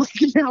again.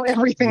 Like,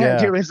 everything I Yeah.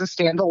 do is a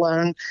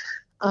standalone.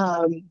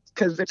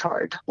 Because it's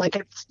hard. Like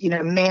it's,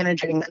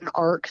 managing an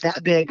arc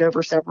that big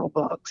over several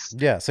books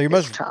Yeah. So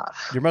is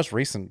tough. your most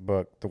recent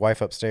book, The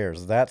Wife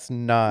Upstairs,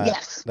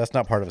 Yes. that's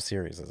not part of a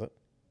series, is it?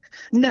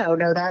 No,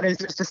 that is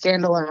just a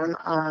standalone.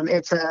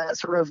 It's a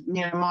sort of,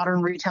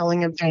 modern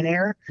retelling of Jane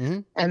Eyre. Mm-hmm.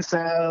 And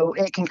so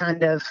it can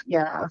kind of,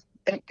 yeah,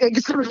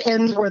 it sort of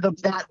ends where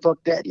that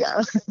book did.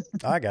 Yeah.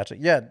 I gotcha.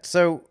 Yeah.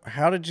 So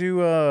how did you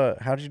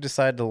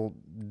decide to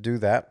do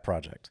that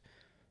project?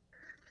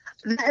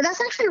 That's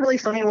actually a really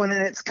funny one,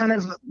 and it's kind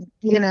of,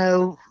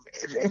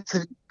 it's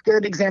a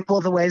good example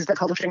of the ways that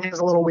publishing is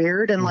a little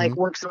weird and Mm-hmm. like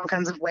works in all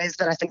kinds of ways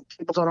that I think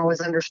people don't always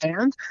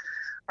understand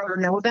or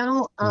know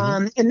about.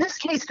 Mm-hmm. In this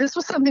case, this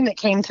was something that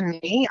came to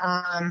me.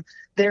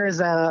 There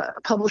is a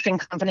publishing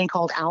company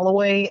called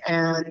Alloy,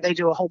 and they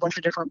do a whole bunch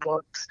of different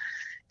books.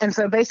 And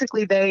so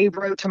basically, they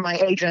wrote to my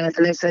agent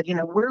and they said,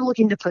 we're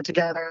looking to put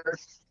together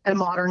a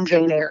modern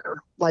Jane Eyre,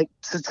 like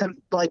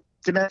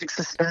domestic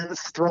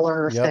suspense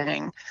thriller Yep.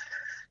 thing.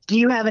 Do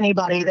you have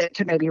anybody that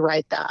could maybe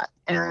write that?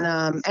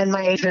 And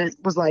my agent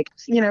was like,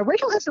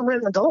 Rachel hasn't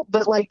written adult,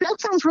 but like that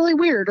sounds really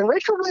weird, and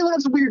Rachel really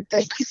loves weird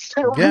things,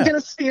 so I'm Yeah.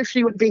 gonna see if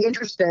she would be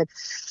interested.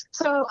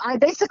 So I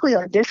basically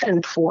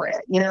auditioned for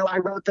it. I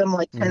wrote them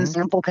like 10 Mm-hmm.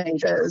 sample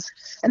pages,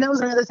 and that was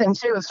another thing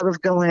too, of sort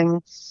of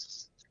going,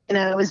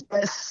 is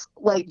this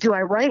like, do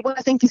I write what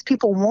I think these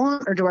people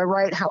want, or do I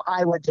write how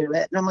I would do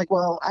it? And I'm like,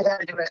 well, I got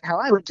to do it how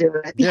I would do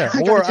it. Yeah. I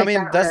Or gotta I take mean,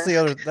 that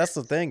risk. that's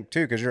the thing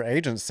too, because your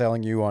agent's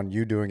selling you on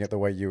you doing it the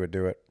way you would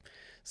do it.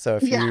 So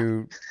if Yeah.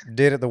 you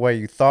did it the way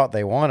you thought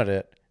they wanted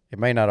it, it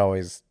may not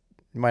always,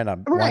 you might not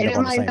wind Right, up it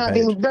on the might same not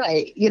be page.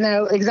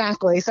 right,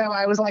 exactly. So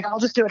I was like, I'll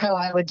just do it how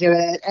I would do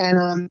it,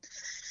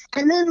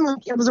 and then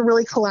like it was a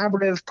really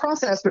collaborative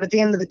process. But at the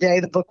end of the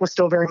day, the book was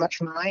still very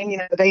much mine.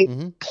 They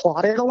Mm-hmm.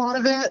 plotted a lot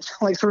of it,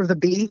 like sort of the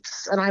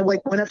beats, and I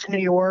like went up to New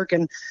York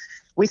and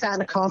we sat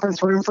in a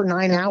conference room for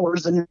 9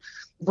 hours and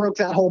broke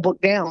that whole book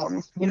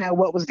down.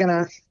 What was going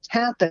to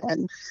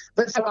happen.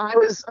 But so I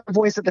was a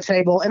voice at the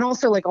table, and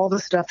also like all the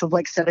stuff of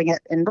like setting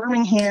it in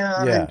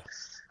Birmingham Yeah. and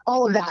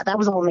all of that. That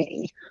was all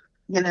me.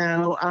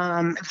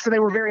 So they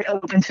were very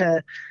open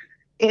to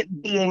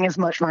it being as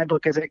much my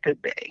book as it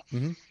could be.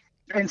 Mm-hmm.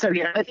 And so,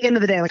 at the end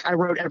of the day, like I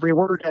wrote every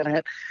word in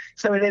it.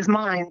 So it is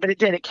mine, but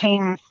it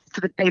came to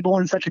the table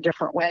in such a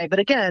different way. But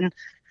again,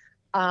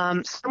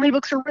 so many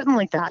books are written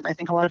like that. And I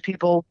think a lot of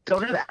people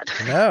don't know that.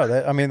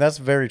 No, I mean, that's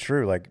very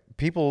true. Like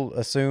people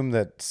assume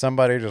that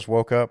somebody just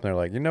woke up and they're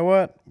like, you know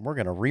what? We're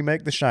going to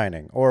remake The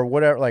Shining or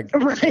whatever. Like,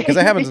 Right. because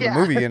that happens in the Yeah.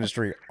 movie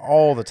industry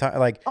all the time.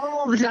 Like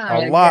All the a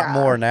time. lot Yeah.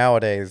 more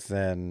nowadays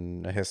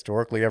than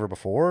historically ever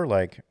before.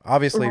 Like,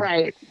 obviously,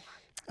 Right.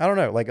 I don't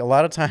know. Like a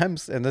lot of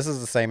times, and this is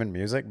the same in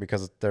music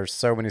because there's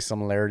so many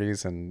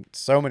similarities and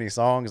so many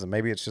songs, and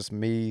maybe it's just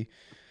me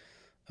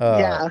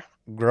Yeah.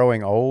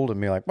 growing old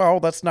and be like, well,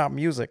 that's not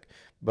music.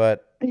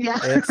 But Yeah.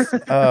 it's,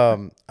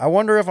 I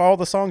wonder if all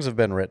the songs have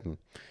been written.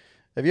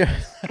 Have you,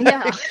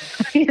 Yeah.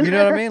 you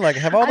know what I mean? Like,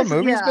 have all the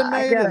movies Yeah, been I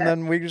made? get And it.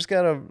 then we just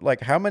gotta,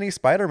 like, how many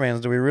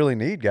Spider-Mans do we really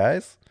need,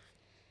 guys?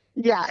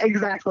 Yeah,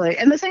 exactly.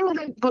 And the same with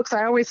the books,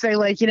 I always say,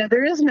 like,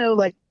 there is no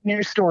like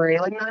new story.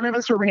 Like none of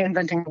us are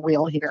reinventing the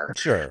wheel here.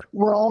 Sure.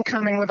 We're all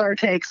coming with our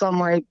takes on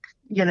like,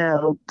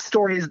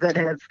 stories that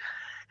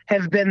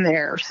have been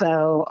there.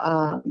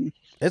 So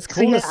It's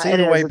cool to yeah, see it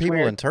the is. way It's people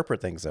weird.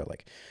 interpret things, though.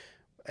 Like,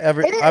 It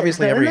is.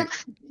 obviously, And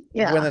that's, when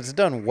yeah. it's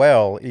done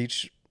well,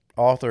 each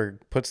author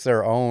puts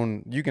their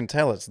own, you can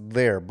tell it's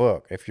their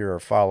book if you're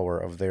a follower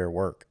of their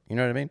work. You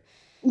know what I mean?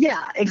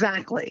 Yeah,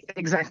 exactly.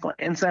 Exactly.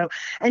 And so,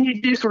 and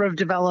you do sort of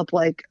develop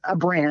like a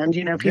brand,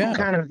 people Yeah.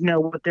 kind of know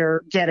what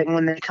they're getting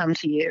when they come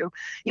to you,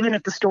 even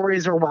if the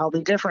stories are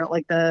wildly different.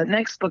 Like the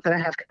next book that I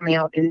have coming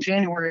out in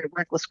January,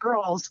 Reckless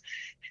Girls,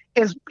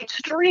 is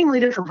extremely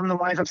different from The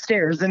Wife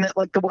Upstairs. And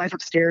like The Wife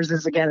Upstairs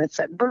is, again, it's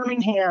set in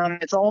Birmingham.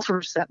 It's all sort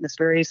of set in this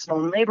very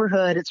small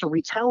neighborhood. It's a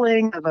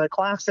retelling of a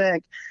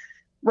classic.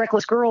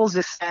 Reckless Girls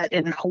is set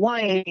in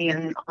Hawaii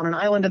and on an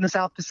island in the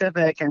South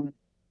Pacific. And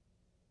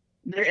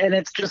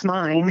it's just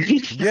mine.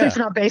 Yeah. It's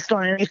not based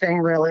on anything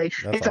really,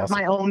 That's except awesome.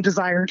 my own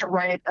desire to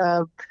write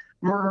a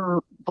murder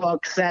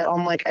book set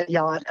on like a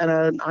yacht and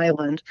an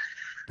island.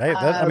 Hey,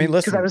 I mean,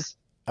 'Cause listen,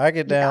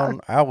 yeah,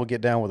 I will get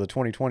down with a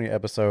 2020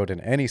 episode in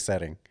any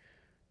setting.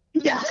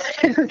 yeah,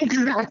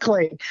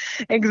 exactly.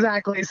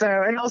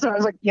 So, and also I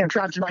was like,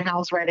 trapped in my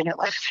house writing it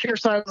last year.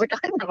 So I was like,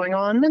 I'm going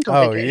on mental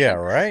Oh, vacation. yeah,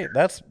 right?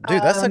 That's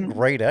a Um,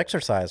 great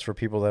exercise for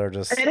people that are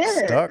just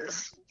It stuck.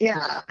 is.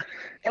 Yeah.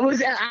 I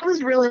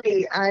was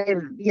really,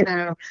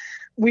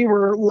 we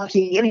were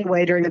lucky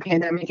anyway during the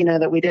pandemic,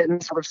 that we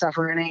didn't sort of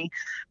suffer any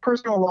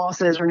personal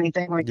losses or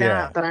anything like Yeah.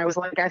 that. But I was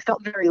like, I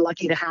felt very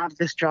lucky to have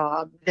this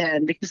job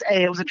then because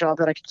A, it was a job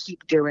that I could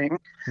keep doing.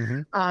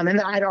 Mm-hmm. And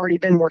that I'd already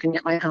been working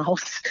at my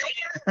house.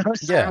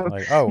 Yeah. So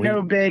Like, oh,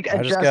 no big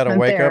I just got to adjustment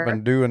wake up there.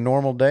 and do a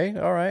normal day.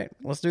 All right,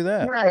 let's do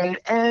that. Right.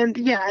 And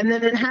yeah, and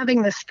then in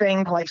having this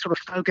thing to like sort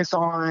of focus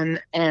on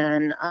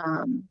and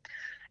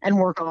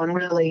work on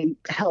really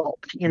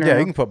helped, Yeah,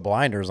 you can put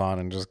blinders on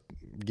and just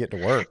get to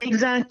work.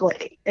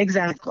 Exactly.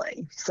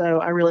 Exactly. So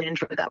I really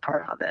enjoyed that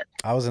part of it.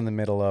 I was in the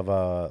middle of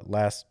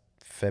last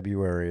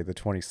February the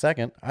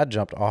 22nd. I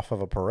jumped off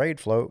of a parade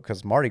float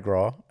because Mardi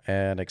Gras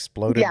and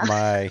exploded Yeah.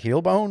 my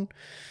heel bone.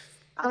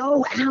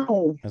 Oh,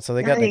 ow. And so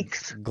they got to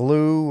Yikes.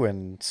 glue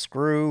and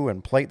screw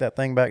and plate that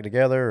thing back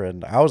together.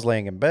 And I was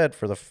laying in bed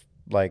for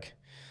like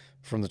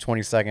from the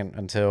 22nd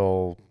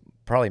until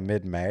probably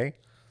mid-May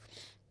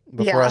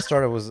before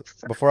Yeah.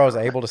 before I was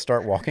able to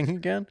start walking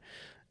again.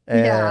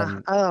 Yeah.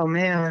 And Oh,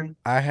 man.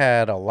 I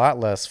had a lot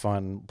less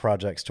fun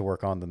projects to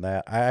work on than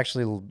that. I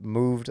actually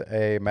moved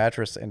a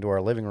mattress into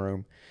our living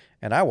room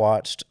and I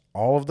watched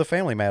all of the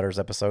Family Matters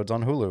episodes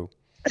on Hulu.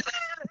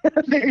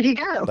 There you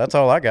go. That's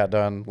all I got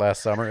done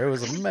last summer. It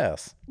was a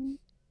mess.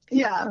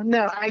 Yeah,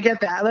 no, I get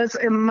that.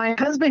 My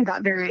husband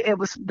it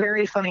was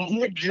very funny. We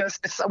had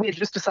just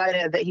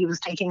decided that he was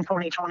taking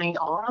 2020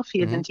 off. He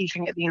had Mm-hmm. been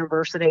teaching at the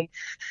university.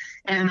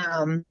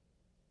 And,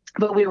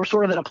 but we were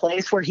sort of at a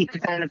place where he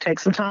could kind of take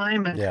some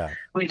time, and Yeah.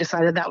 we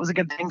decided that was a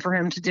good thing for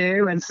him to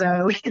do. And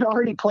so he had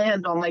already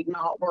planned on like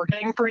not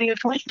working for any of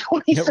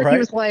 2020. Yeah, So right. he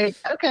was like,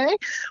 okay,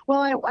 well,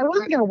 I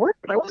wasn't going to work,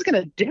 but I was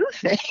going to do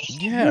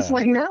things. Yeah. It's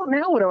like, now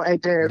what do I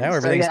do? Now So,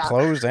 everything's yeah.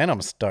 closed and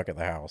I'm stuck at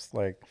the house.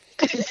 Like,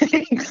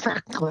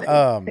 Exactly.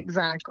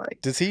 Exactly.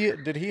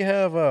 did he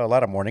have a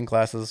lot of morning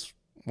classes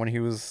when he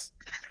was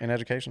in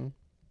education?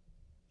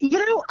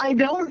 I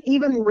don't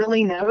even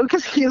really know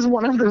because he is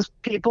one of those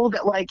people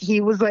that like he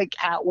was like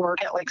at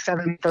work at like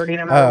 7:30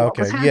 no matter Oh, what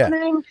was okay. Yeah.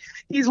 happening.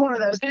 He's one of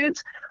those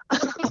dudes.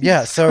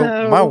 Yeah. So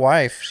my So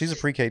wife, she's a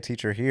pre-K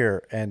teacher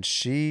here and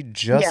she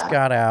just yeah,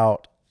 got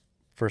out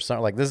for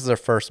like this is her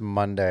first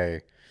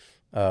Monday,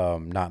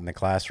 not in the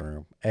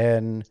classroom.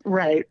 And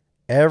right.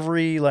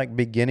 every like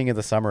beginning of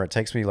the summer, it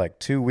takes me like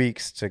 2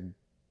 weeks to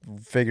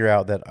figure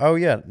out that, oh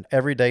yeah,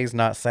 every day's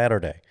not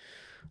Saturday.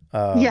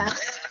 Yeah.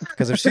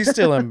 Because if she's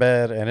still in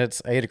bed and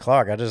it's 8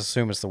 o'clock, I just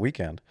assume it's the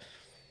weekend.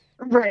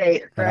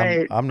 Right. And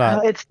Right. I'm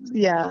not It's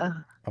yeah.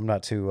 I'm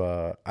not too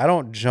I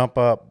don't jump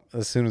up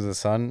as soon as the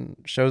sun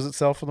shows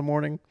itself in the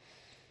morning.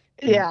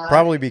 Yeah.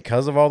 Probably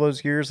because of all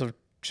those years of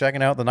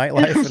checking out the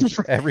nightlife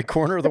in every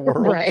corner of the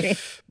world. Right.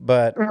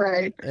 But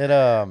Right.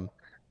 it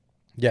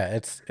yeah,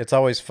 it's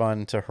always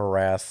fun to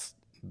harass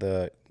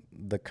the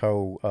the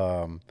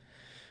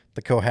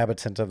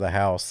cohabitant of the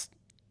house.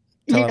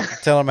 Yeah.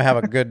 Tell him to have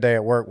a good day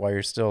at work while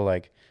you're still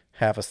like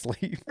half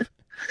asleep.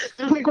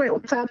 I'm like, wait,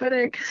 what's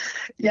happening?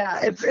 Yeah,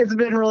 it's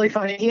been really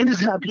funny.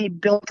 He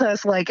built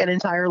us like an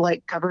entire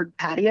like covered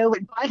patio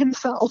like by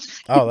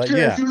himself. Oh,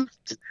 yeah.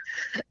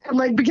 And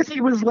like because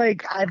he was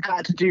like, I've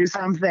got to do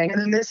something.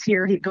 And then this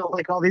year he built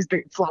like all these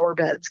big flower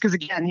beds because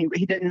again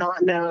he did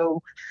not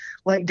know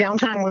like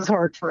downtime was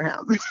hard for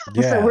him. So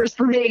Yeah. whereas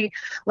for me,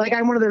 like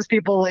I'm one of those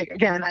people like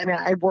again, I mean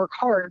I work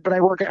hard, but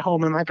I work at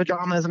home in my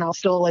pajamas and I'll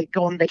still like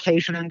go on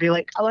vacation and be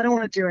like, oh I don't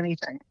want to do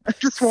anything. I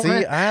just want See,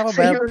 to I have a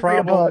sit here bad and read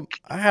a problem. book.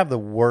 I have the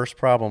worst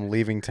problem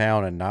leaving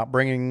town and not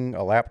bringing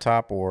a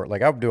laptop or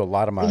like I would do a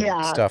lot of my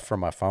Yeah. stuff from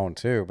my phone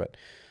too, but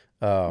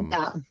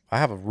Yeah. I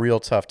have a real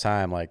tough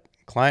time like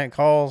client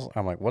calls,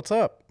 I'm like, "What's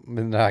up?" And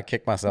then I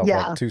kick myself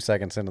Yeah. like 2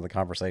 seconds into the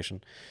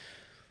conversation.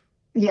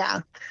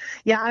 Yeah.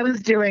 Yeah. I was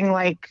doing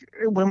like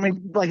when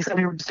like I said,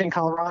 we were just in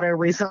Colorado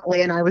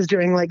recently and I was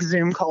doing like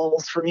Zoom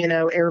calls from,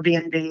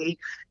 Airbnb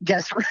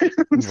guest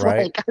rooms.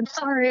 Right. Like, I'm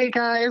sorry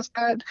guys,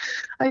 but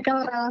I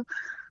gotta,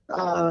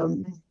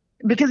 um,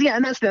 because yeah,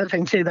 and that's the other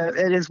thing too, that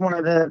it is one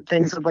of the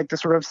things of like the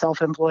sort of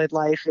self-employed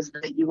life is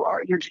that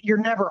you're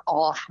never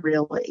off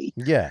really.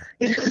 Yeah.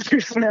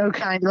 There's no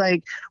kind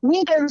like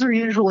weekends are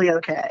usually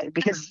okay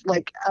because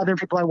like other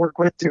people I work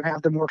with do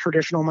have the more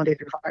traditional Monday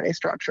through Friday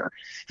structure.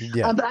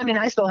 Yeah. But I mean,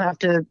 I still have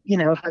to,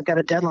 if I've got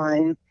a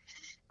deadline,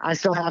 I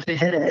still have to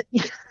hit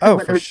it. Oh,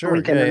 whether for it's sure.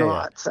 weekend Yeah, or yeah,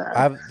 not.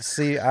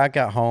 So I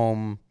got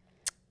home.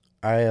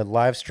 I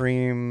live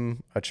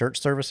stream a church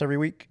service every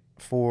week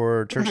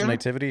for Church of Mhm.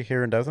 Nativity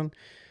here in Dothan.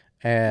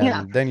 And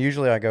Yeah. then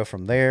usually I go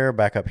from there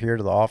back up here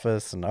to the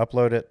office and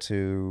upload it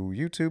to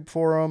YouTube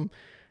for them.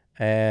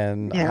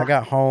 And Yeah. I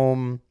got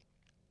home.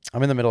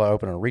 I'm in the middle of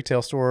opening a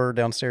retail store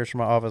downstairs from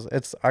my office.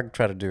 I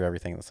try to do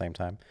everything at the same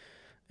time.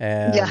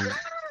 And Yeah.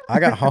 I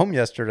got home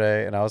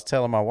yesterday and I was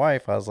telling my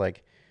wife, I was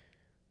like,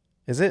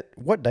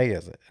 what day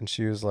is it? And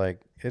she was like,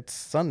 it's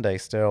Sunday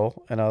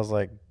still. And I was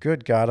like,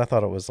 good God, I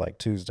thought it was like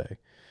Tuesday.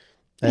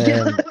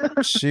 And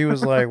she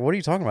was like, what are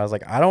you talking about? I was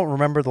like, I don't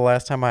remember the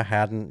last time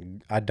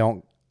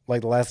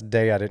like the last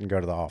day I didn't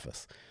go to the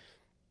office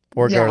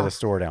or go to Yeah. the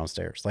store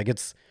downstairs. Like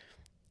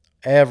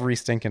every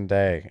stinking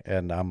day,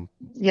 and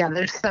Yeah,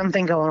 there's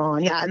something going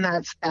on. Yeah, and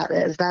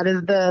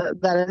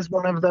that is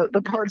one of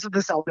the parts of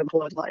the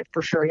self-employed life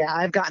for sure. Yeah,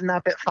 I've gotten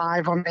up at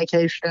 5 on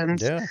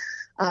vacations yeah.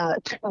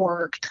 to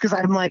work because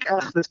I'm like,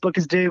 oh, this book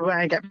is due when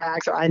I get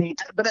back, so I need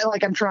to. But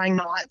like, I'm trying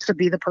not to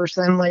be the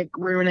person like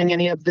ruining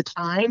any of the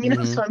time, you know.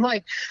 Hmm. So I'm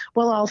like,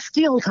 well, I'll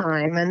steal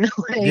time, and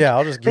like Yeah,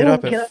 I'll just they get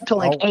up don't at get up till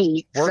like I'll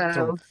 8. work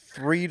from So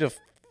 3 to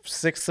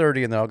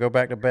 6:30, and then I'll go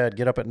back to bed.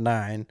 Get up at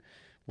 9.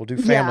 We'll do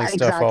family yeah,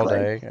 stuff all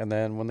exactly. day, and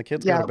then when the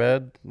kids go to Yeah,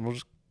 bed, we'll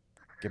just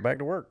get back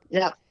to work.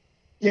 yeah.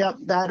 Yep,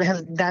 that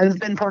has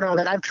been part of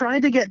it. I've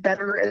tried to get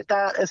better at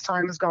that as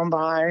time has gone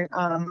by.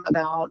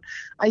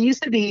 I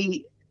used to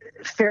be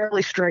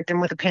fairly strict, and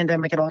with the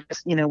pandemic, it all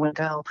just went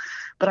down.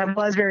 But I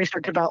was very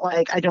strict about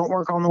like I don't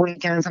work on the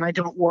weekends and I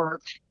don't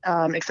work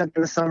except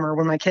in the summer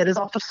when my kid is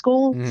off of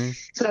school. Hmm.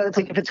 So it's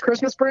like if it's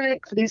Christmas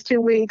break for these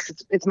 2 weeks,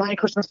 it's my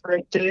Christmas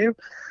break too,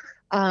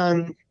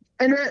 and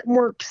that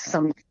works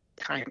sometimes.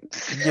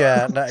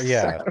 Yeah, So,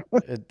 yeah.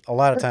 A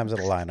lot of times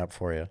it'll line up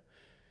for you.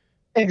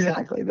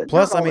 exactly, but not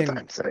Plus, I all the mean,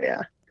 time. So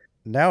yeah.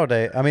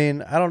 nowadays, I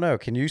mean, I don't know.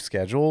 Can you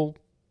schedule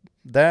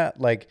that?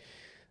 Like,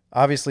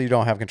 obviously, you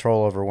don't have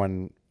control over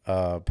when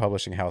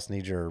publishing house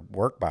needs your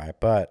work by,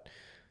 but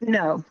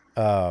No.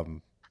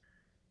 um,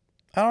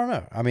 I don't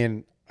know. I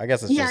mean, I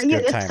guess it's Yeah, just yeah,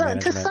 good it's time to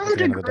management at some the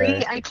end of the degree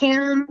day. I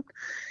can.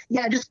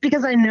 Yeah, just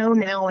because I know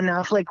now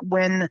enough, like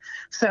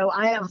so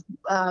I have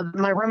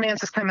my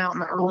romances come out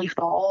in the early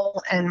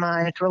fall, and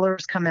my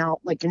thrillers come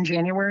out like in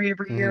January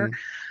every year. Hmm.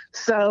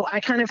 So I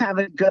kind of have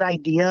a good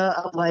idea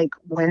of like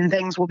when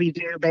things will be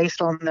due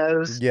based on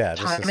those Yeah,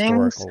 just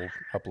timings. historical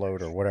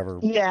upload or whatever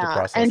the Yeah,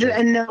 process is.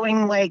 and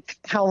knowing like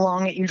how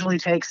long it usually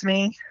takes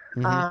me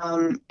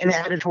Hmm. in the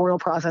editorial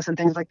process and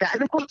things like that.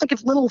 And of course, like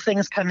if little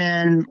things come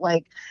in,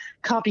 like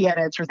copy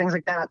edits or things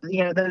like that,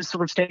 those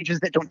sort of stages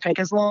that don't take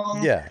as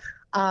long. Yeah.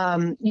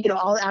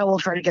 I will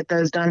try to get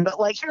those done. But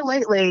like here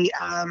lately,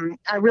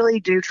 I really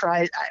do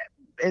try.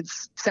 It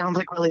sounds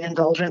like really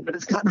indulgent, but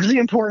it's not really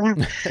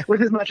important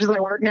with as much as I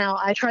work now.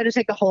 I try to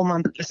take the whole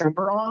month of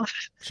December off.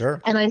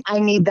 Sure. And I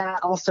need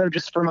that also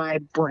just for my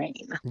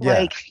brain. Yeah.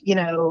 Like,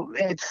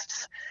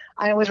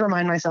 I always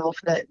remind myself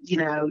that,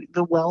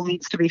 the well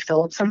needs to be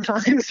filled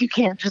sometimes. You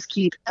can't just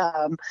keep,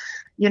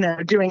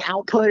 doing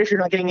output if you're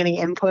not getting any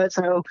input.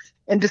 So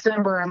in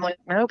December, I'm like,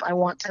 nope, I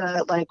want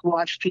to like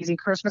watch cheesy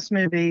Christmas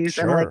movies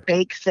and like Sure.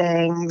 bake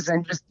things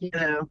and just,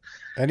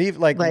 And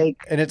even like, like,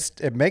 and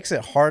it makes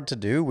it hard to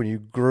do when you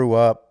grew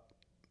up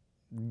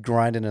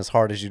grinding as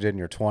hard as you did in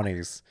your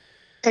 20s.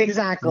 You know what I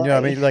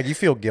exactly. mean? Like you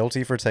feel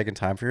guilty for taking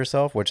time for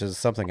yourself, which is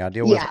something I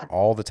deal with Yeah.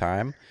 all the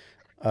time.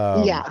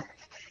 Um, Yeah.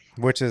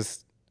 which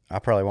is I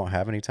probably won't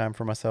have any time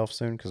for myself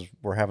soon because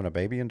we're having a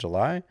baby in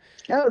July.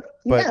 Oh,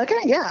 yeah. But Okay.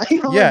 Yeah.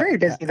 Y'all are yeah, very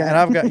busy and then.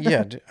 I've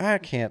got I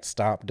can't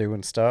stop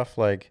doing stuff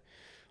like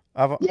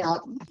I've Yeah.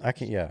 I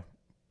can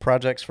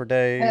projects for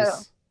Yeah.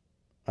 days.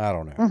 I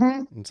don't know.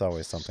 Hmm. It's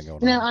always something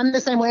going No, on. I'm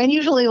the same way. And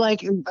usually,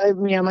 like,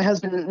 my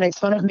husband makes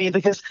fun of me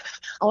because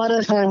a lot of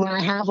the time when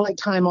I have like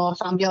time off,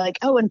 I'll be like,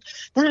 oh, and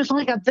then I've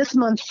only got this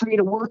month free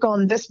to work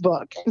on this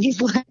book. And he's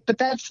like, but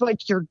that's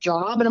like your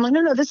job. And I'm like,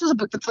 no, no, this is a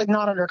book that's like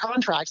not under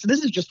contract. So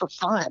this is just for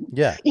fun.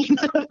 Yeah, You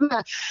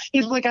know?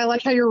 He's like, I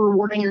like how you're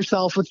rewarding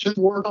yourself with just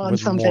work on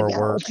with more something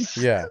work. else.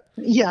 Yeah.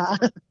 Yeah.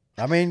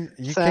 I mean,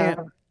 you can't.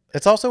 So,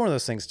 It's also one of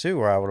those things too,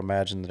 where I would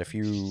imagine that if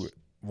you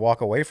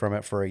walk away from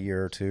it for a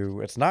year or two,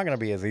 it's not going to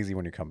be as easy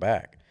when you come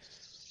back.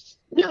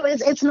 no,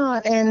 it's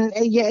not. And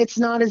yeah, it's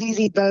not as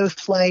easy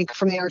both like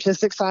from the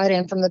artistic side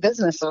and from the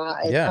business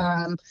side.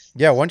 Yeah,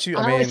 yeah. I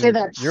I always say mean,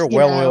 that's, you're a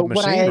well-oiled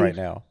what machine I right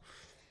now.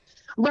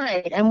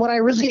 right. And what I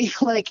really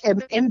like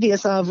am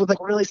envious of with like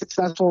really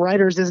successful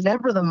writers is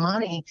never the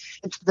money,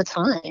 it's the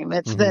time.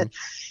 It's Hmm. that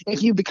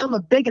if you become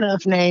a big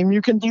enough name,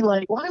 you can be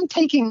like, well, I'm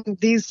taking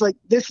these like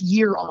this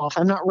year off.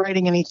 I'm not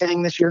writing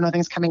anything this year.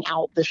 Nothing's coming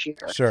out this year.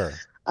 Sure.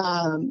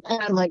 And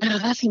I'm like, oh,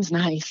 that seems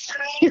nice.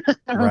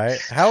 Right.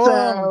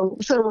 So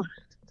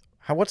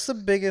What's the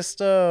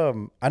biggest?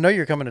 I know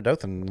you're coming to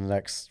Dothan in the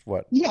next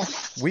what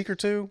yes, week or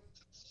two?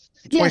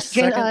 yes,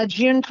 22nd.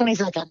 June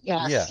 22nd.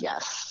 Yeah. Yes,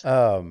 yes.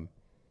 Um,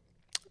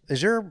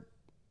 is your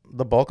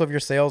the bulk of your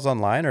sales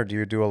online, or do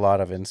you do a lot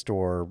of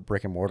in-store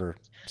brick and mortar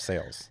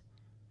sales?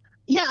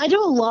 Yeah, I do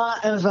a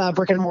lot of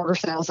brick and mortar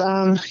sales.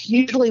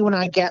 Usually when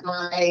I get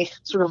my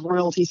sort of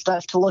royalty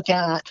stuff to look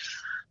at,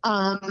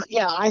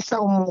 yeah, I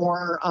sell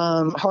more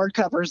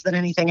hardcovers than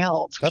anything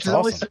else, which That's is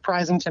always awesome.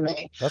 surprising to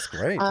me. That's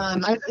great.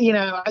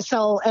 I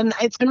sell, and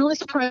it's been really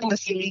surprising to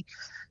see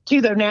too,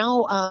 though.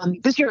 Now,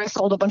 this year I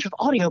sold a bunch of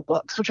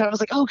audiobooks, which I was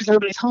like, oh, because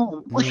everybody's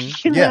home, Hmm.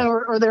 like, Yeah.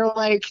 or they're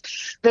like,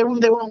 they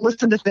won't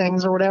listen to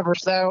things or whatever.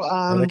 So,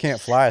 Or they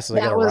can't fly, so they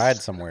got to that ride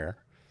was somewhere.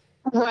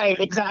 right,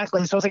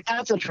 exactly. So I was like,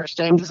 that's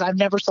interesting because I've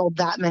never sold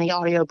that many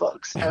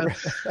audiobooks. So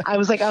I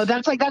was like, oh,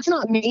 that's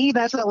not me.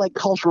 That's a like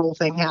cultural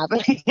thing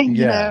happening,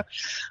 you know?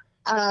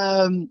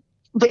 Yeah.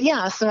 But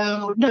yeah,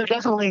 so no,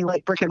 definitely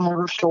like brick and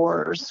mortar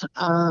stores,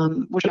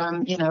 which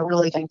I'm,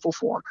 really thankful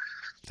for.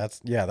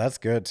 That's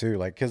good too.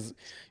 Like, cause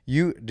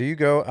you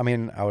go. I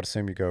mean, I would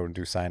assume you go and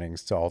do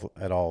signings to all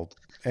at all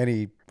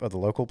any of the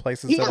local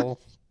places Yeah.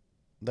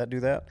 that do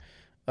that.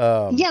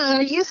 Um, Yeah,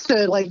 I used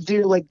to like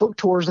do like book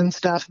tours and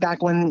stuff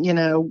back when,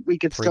 we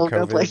could still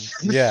go Pre-COVID.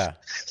 places. Yeah.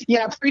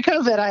 Yeah,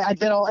 pre-COVID, I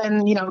did all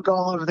and go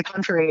all over the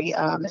country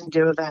and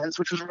do events,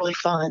 which was really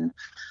fun.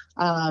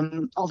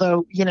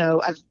 Although,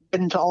 I've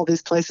been to all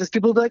these places.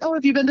 People will be like, "Oh,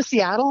 have you been to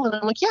Seattle?" And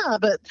I'm like, "Yeah,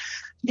 but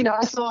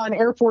I saw an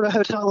airport, a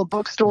hotel, a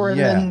bookstore, and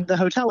Yeah. then the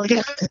hotel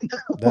again."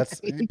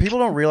 That's Like, people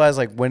don't realize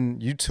like when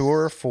you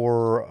tour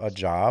for a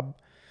job,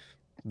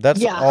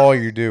 that's yeah, all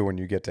you do when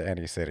you get to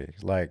any city.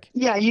 Like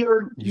yeah,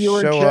 you you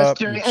were show just up,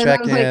 you doing, and I check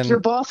was like, your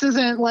in. boss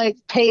isn't like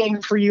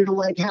paying for you to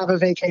like have a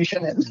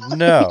vacation and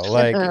No,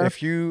 like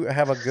if you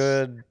have a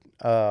good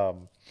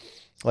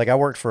like I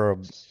worked for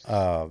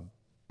a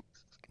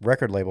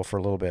record label for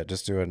a little bit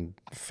just doing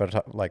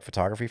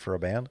photography for a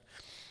band.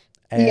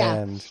 yeah,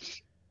 And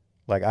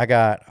like I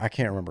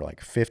can't remember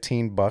like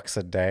 $15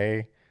 a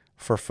day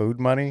for food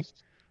money.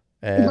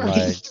 And like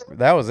right,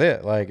 that was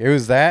it. Like it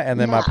was that and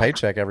then my yeah,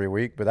 paycheck every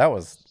week, but that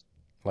was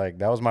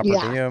my per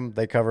yeah. diem.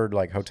 They covered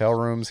like hotel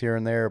rooms here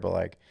and there, but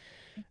like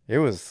it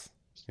was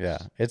yeah,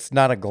 it's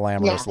not a Yeah,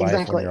 glamorous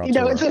life when exactly. you're on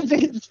tour.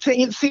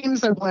 It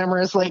seems so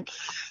glamorous, like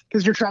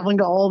because you're traveling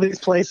to all these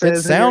It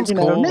places and you're, sounds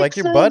cool. Like next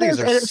your to buddies this,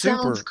 are and it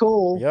sounds super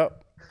cool.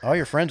 yep. All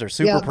your friends are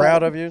super Yeah, but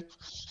proud of you.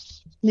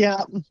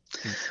 yeah,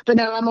 but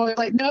no, I'm always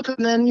like, nope.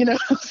 And then,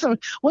 so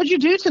what'd you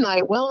do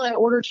tonight? Well, I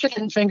ordered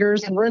chicken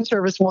fingers and room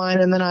service wine,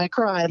 and then I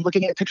cried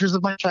looking at pictures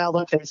of my child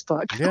on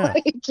Facebook. Yeah.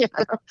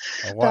 Like,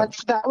 I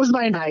watch that was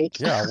my night.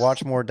 yeah, I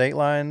watch more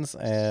Datelines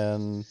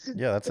and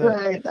yeah, that's it.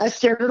 Right. I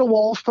stared at a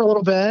wall for a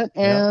little bit, Yep.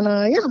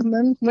 and yeah, and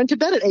then went to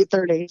bed at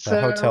 8:30.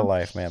 That hotel So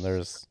life, man.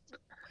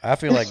 I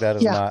feel like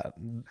yeah.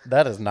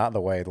 that is not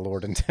the way the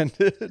Lord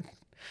intended.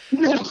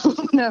 No,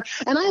 no,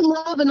 and I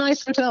love a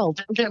nice hotel.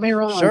 Don't get me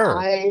wrong. Sure,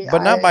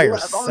 but not I by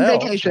love on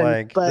yourself. vacation,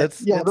 Like but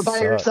yeah, it but by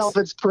yourself,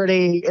 sucks. it's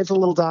pretty. It's a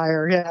little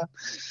dire. Yeah,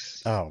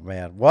 Oh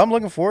man. Well, I'm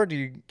looking forward to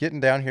you getting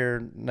down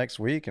here next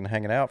week and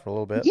hanging out for a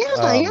little bit.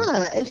 yeah,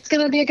 yeah. It's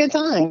gonna be a good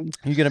time.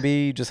 You gonna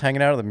be just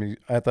hanging out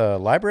at the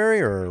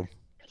library or?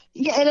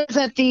 Yeah, it is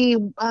at the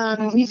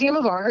Museum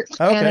of Art,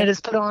 and Okay. it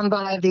is put on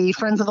by the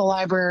Friends of the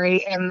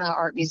Library and the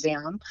Art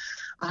Museum.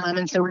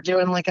 And so we're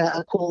doing like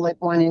a cool like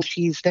wine and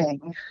cheese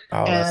thing,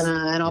 Oh,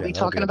 and I'll be that'll be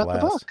talking a about the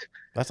blast. book.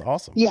 That's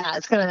awesome. Yeah,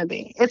 it's gonna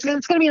be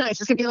nice.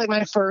 It's gonna be like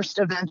my first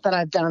event that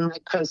I've done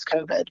like post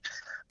COVID.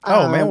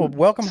 Oh man, well,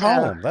 welcome So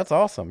home. That's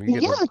awesome. You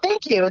get yeah, to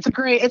thank you. It's a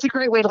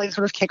great way to like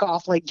sort of kick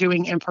off like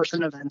doing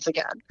in-person events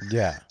again.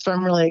 yeah. So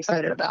I'm really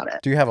excited about it.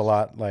 Do you have a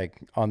lot like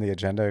on the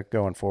agenda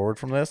going forward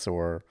from this,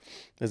 or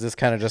is this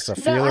kind of just a No,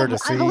 feeler to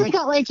I've only see?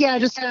 got like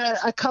just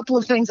a couple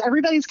of things.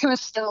 Everybody's kind of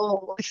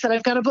still like I said.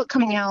 I've got a book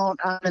coming out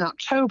in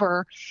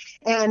October,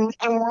 and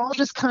we're all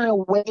just kind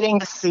of waiting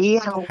to see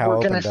how How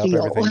we're gonna opened up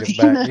feel. everything gets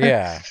back?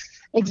 Yeah,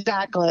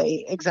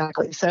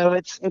 Exactly. So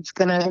it's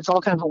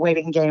all kind of a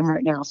waiting game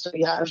right now. So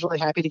yeah, I was really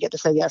happy to get to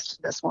say yes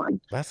to this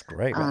one. that's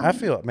great, man. I Um,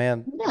 feel it,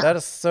 man. yeah, That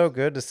is so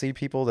good to see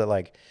people that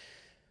like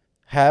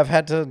have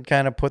had to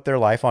kind of put their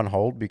life on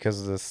hold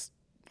because of this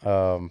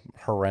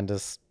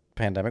horrendous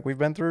pandemic we've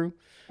been through.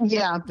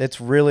 yeah,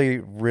 It's really,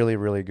 really,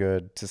 really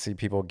good to see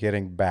people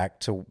getting back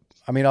to.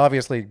 I mean,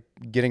 obviously,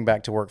 getting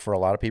back to work for a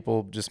lot of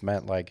people just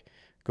meant like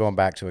going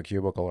back to a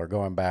cubicle or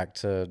going back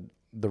to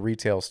the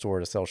retail store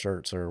to sell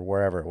shirts or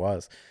wherever it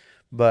was.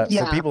 But for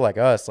yeah, people like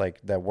us,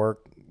 like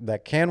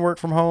that can work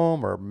from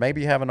home or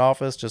maybe have an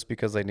office just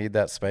because they need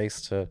that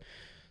space to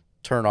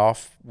turn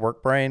off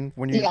work brain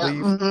when you yeah,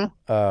 leave.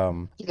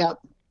 Um, yeah.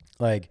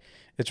 like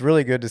it's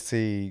really good to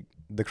see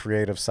the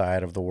creative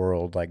side of the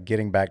world like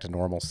getting back to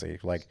normalcy.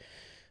 Like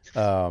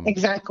um,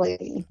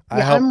 Exactly. I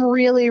Yeah, I'm help.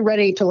 really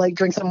ready to like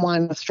drink some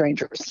wine with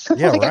strangers.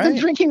 Yeah, Like I've been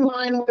right. drinking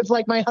wine with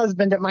like my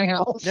husband at my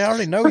house Yeah, I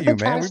already know for the you,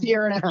 man. past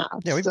year and a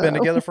half. We've been So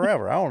together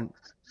forever. I don't.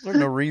 There's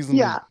no reason to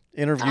yeah,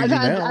 interview I've you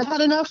had now. I've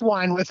had enough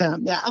wine with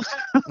him. Yeah.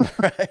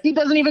 Right. He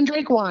doesn't even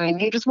drink wine.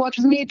 He just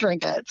watches me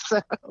drink it.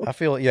 So I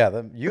feel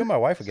yeah. You and my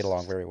wife would get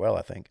along very well.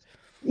 I think.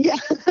 yeah.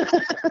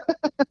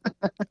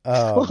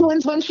 Well, Um,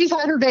 once she's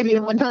had her baby,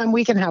 one time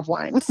we can have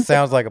wine.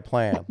 sounds like a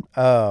plan.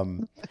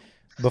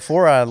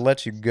 Before I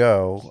let you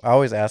go, I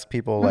always ask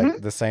people like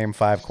Hmm. the same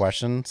 5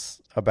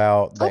 questions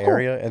about the Oh, cool.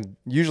 area, and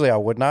usually I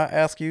would not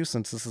ask you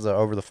since this is an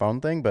over the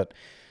phone thing. But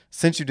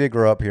since you did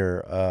grow up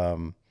here, I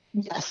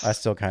Yes.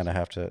 still kind of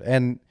have to.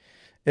 And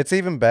it's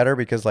even better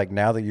because like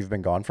now that you've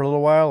been gone for a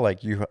little while,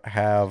 like you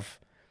have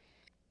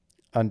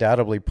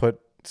undoubtedly put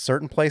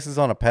certain places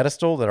on a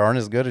pedestal that aren't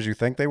as good as you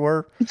think they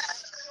were,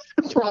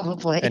 and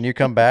Probably. you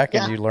come back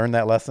and Yeah. you learn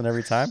that lesson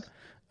every time.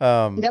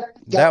 Yep. That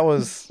Yep.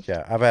 was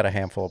yeah. I've had a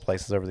handful of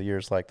places over the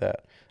years like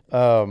that.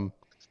 Um,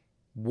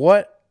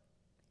 what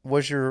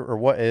was your or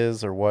what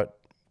is or what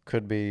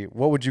could be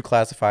what would you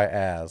classify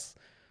as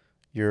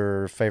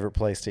your favorite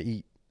place to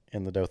eat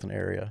in the Dothan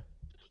area?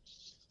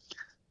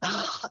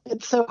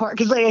 It's so hard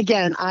because, like,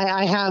 again,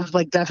 I have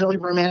like definitely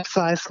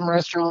romanticized some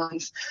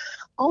restaurants.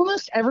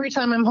 Almost every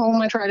time I'm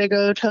home, I try to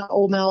go to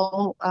Old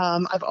Mill.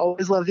 I've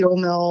always loved the Old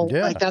Mill.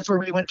 Yeah, Like that's where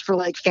we went for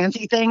like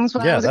fancy things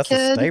when I yeah, was a that's a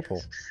kid.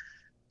 staple.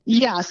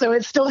 Yeah, so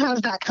it still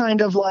has that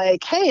kind of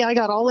like, hey, I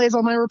got all A's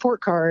on my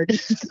report card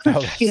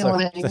Oh,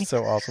 feeling. that's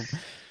so awesome.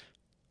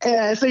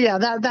 So yeah,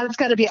 that's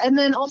got to be. And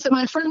then also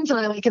my friends and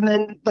I like, and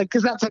then like,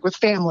 because that's like with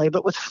family,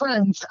 but with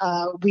friends,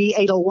 we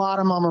ate a lot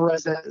of Mama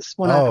Rosas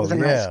when I Oh was in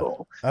high yeah.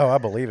 school. Oh, I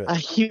believe A it.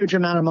 huge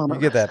amount of You Mama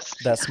get Rosas.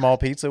 that small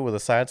pizza with a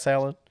side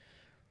salad.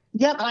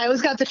 Yep, I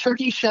always got the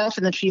turkey chef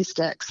and the cheese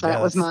sticks. Yeah,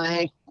 That was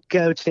my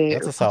go-to.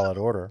 that's a solid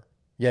order.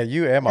 Yeah,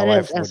 you and my It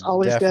is. wife It's would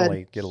always good.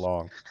 definitely get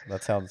along.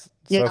 That sounds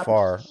so Yeah,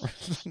 far.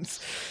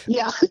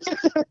 yeah.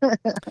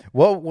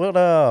 What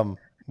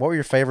were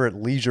your favorite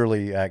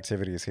leisurely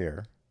activities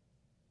here?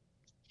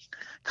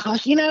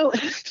 Gosh,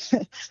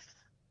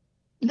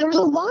 there was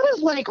a lot of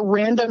like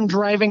random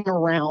driving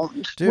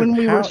around Dude, when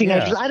we were how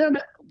teenagers. yeah. I don't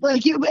know,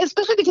 like you,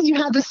 especially because you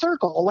had the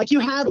circle, like you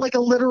had like a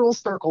literal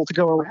circle to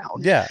go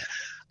around. Yeah.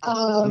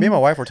 Me and my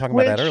Um, wife were talking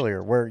about that which,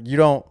 earlier, where you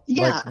don't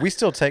like yeah, we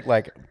still take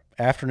like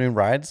afternoon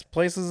rides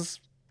places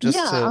just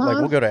yeah, to like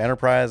we'll go to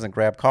Enterprise and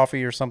grab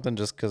coffee or something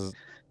just because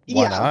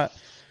why yeah, not?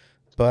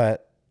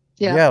 But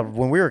yeah, yeah,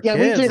 when we were yeah.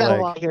 We do kids, that a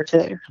like lot here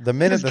too, the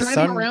minute because the driving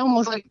sun around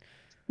was like,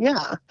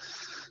 yeah,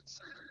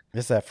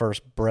 it's that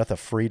first breath of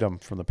freedom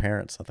from the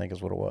parents, I think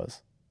is what it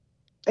was.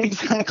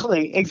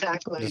 exactly,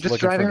 exactly. Just Just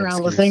looking for driving an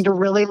around listening excuse. to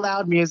really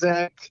loud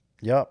music,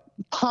 Yep.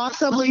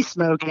 possibly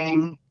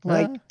smoking.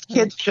 Like Eh.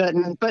 kids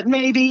shouldn't, but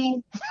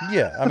maybe,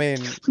 Yeah. I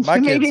mean, my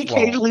maybe kids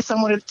won't. occasionally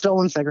someone had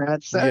stolen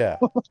cigarettes. So Yeah.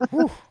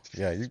 Whew.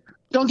 Yeah.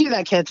 don't do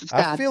that, kids. It's I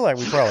bad. feel like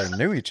we probably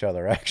knew each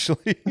other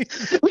actually.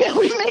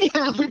 We may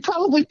have. We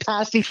probably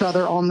passed each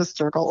other on the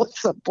circle at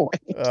some point.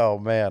 Oh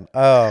man.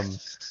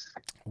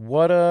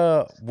 What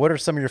are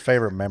some of your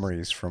favorite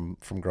memories from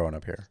growing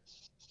up here?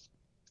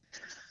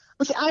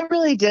 See, I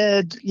really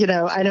did.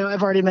 I know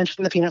I've already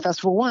mentioned the Peanut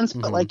Festival once,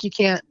 but Hmm. like you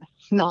can't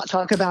not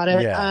talk about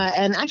it. Yeah.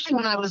 And actually,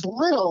 when I was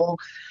little,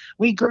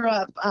 we grew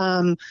up,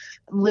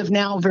 live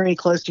now very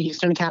close to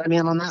Houston Academy.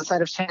 I'm on that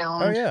side of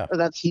Oh town. yeah.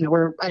 That's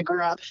where I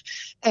grew up.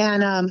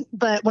 And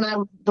but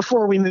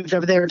before we moved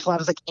over there until I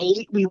was like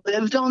 8, we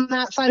lived on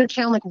that side of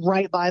town, like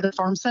right by the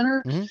farm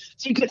center. Hmm.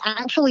 So you could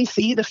actually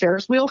see the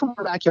Ferris wheel from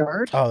our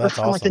backyard Oh, or that's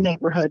from like the awesome.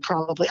 neighborhood,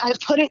 probably. I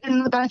put it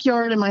in the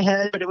backyard in my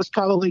head, but it was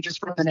probably just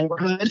from the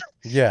neighborhood.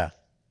 Yeah.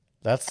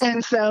 That's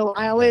And so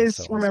I oh man, that's always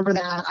so awesome. remember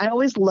that. I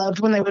always loved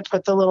when they would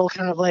put the little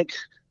kind of like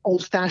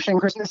old fashioned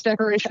Christmas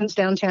decorations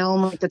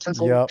downtown, like the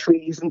tinsel Yep.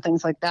 trees and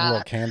things like The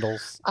little that.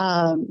 candles.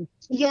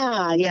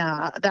 Yeah,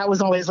 yeah. That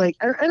was always like,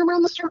 and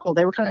around the circle,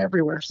 they were kind of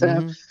everywhere. So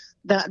Hmm.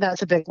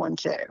 that's a big one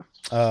too.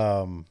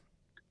 Um,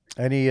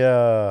 any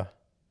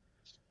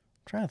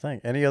trying to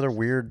think. Any other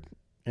weird,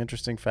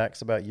 interesting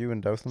facts about you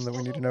and Dothan that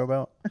we need to know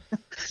about?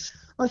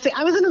 Let's see,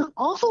 I was in an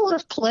awful lot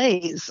of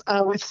plays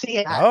with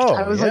SEACT.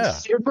 I Oh was like yeah.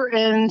 super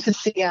into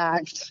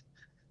SEACT.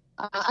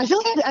 I feel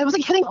like I was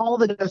like hitting all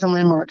the Dothan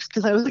landmarks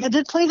because I was like I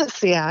did plays at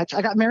SEACT.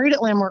 I got married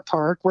at Landmark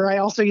Park where I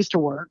also used to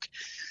work.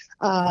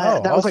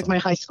 Oh, That was like awesome. my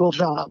high school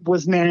job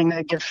was manning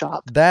a gift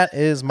shop. That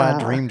is my Uh,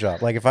 dream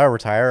job. Like if I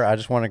retire, I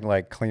just want to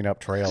like clean up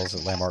trails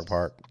at Landmark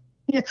Park.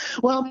 yeah,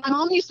 well, my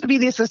mom used to be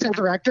the assistant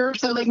director,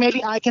 so like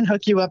maybe I can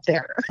hook you up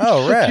there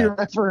Oh, if you rad.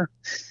 ever.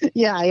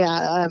 Yeah,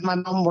 yeah. My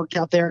mom worked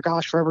out there,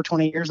 gosh, for over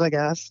 20 years, I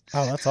guess.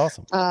 Oh, that's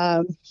awesome.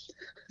 Um,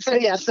 so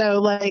yeah,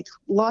 so like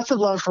lots of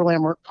love for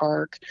Landmark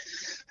Park.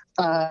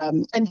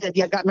 And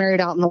yeah, got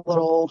married out in the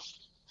little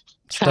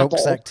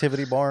Stokes chapel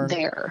Activity Barn.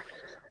 there.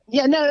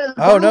 Yeah, no, the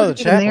Oh barn no, the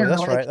wasn't even chapel. there.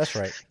 That's Like, right. That's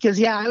right. because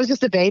yeah, I was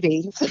just a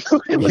baby, so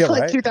it Yeah, was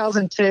like right.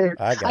 2002.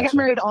 I I got gotcha.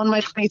 married on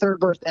my 23rd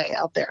birthday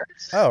out there.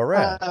 Oh,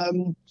 rad.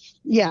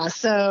 Yeah,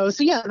 so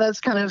yeah,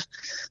 that's kind of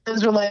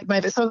those are like my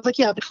so I was like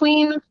yeah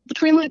between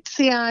like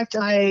SEACT,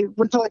 I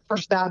went to like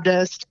First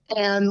Baptist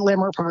and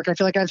Landmark Park. I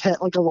feel like I've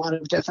hit like a lot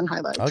of different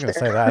I was highlights gonna there.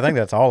 say that. I think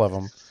that's all of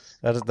them.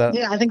 That is that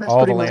Yeah, I think that's all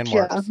the pretty much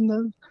yeah. landmarks.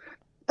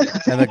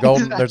 And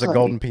there's a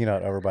golden Exactly.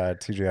 peanut over by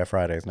TGI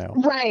Fridays now.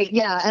 Right,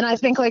 yeah, and I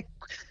think like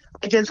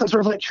I did some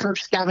sort of like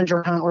church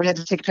scavenger hunt where I had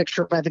to take a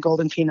picture by the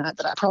golden peanut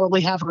that I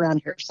probably have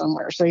around here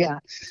somewhere. So yeah,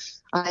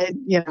 I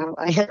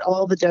hit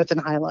all the Dothan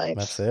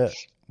That's highlights. it.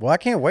 Well, I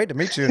can't wait to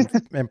meet you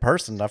in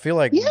person. I feel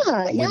like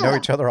Yeah, we know yeah.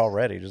 each other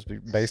already, just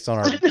based on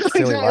our I know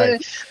silly exactly.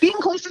 life. Being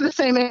close to the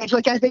same age,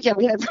 like I think yeah,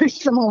 we had very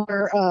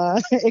similar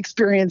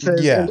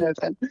experiences in Yeah,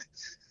 Dothan.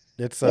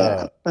 it's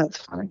Yeah, that's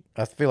funny.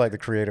 I feel like the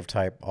creative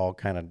type all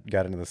kind of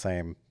got into the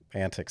same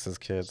antics as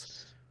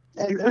kids.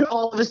 And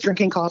all of us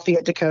drinking coffee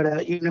at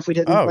Dakota, even if we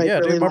didn't Oh like yeah,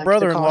 dude, really my like the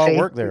brother-in-law coffee.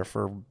 worked there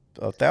for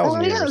a Oh,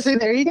 thousand yeah. years. So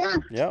there you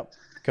go. Yep,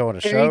 going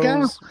to There you go.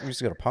 shows. We used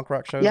to go to punk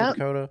rock shows at Yep.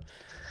 Dakota.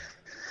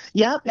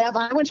 Yep.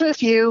 I went to a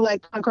few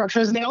like punk rock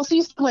shows, and they also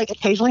used to like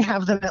occasionally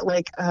have them at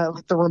like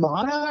the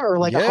Ramada or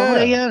like a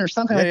Holiday Yeah, Inn or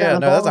something yeah, like that yeah. in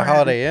the No, that's a ballroom.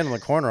 Holiday Inn in the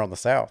corner on the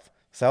south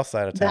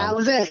side of That town.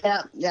 was it.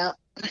 Yeah, yeah.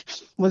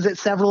 Was it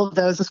several of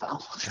those as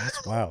well?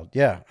 That's wild.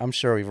 Yeah, I'm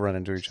sure we've run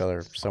into each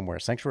other somewhere.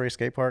 Sanctuary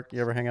Skate Park.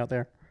 You ever hang out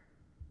there?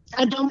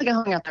 I don't think I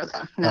hung out there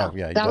though. Oh No,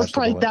 yeah, you dodged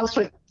a bullet. that was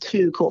probably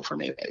too cool for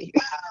me, maybe.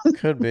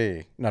 Could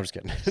be. No, I'm just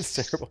kidding. It's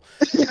terrible.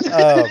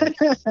 Um,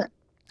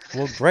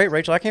 well, great,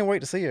 Rachel. I can't wait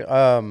to see you.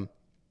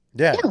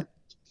 Yeah, Yeah.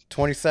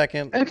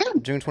 22nd, Okay.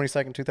 June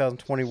 22nd,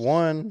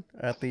 2021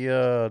 at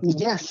the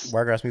Yes.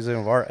 Wiregrass Museum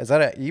of Art. Is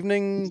that at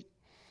evening?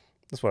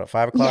 That's what,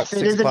 5 o'clock, Yes, it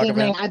 6 is an o'clock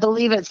evening. event? I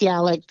believe it's,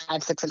 like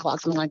 5, 6 o'clock,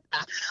 something like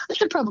that. I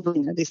should probably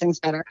know these things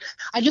better.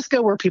 I just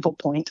go where people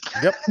point.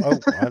 Yep. Oh,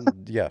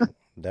 yeah,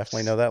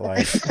 definitely know that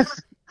life.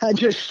 I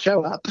just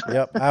show up.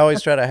 Yep. I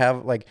always try to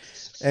have like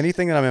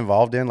anything that I'm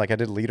involved in. Like I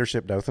did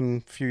leadership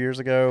Dothan a few years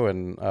ago,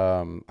 and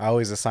I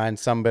always assign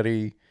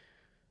somebody.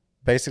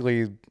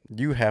 Basically,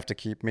 you have to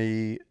keep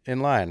me in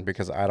line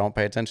because I don't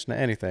pay attention to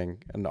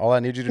anything, and all I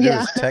need you to do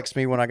is text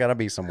me when I gotta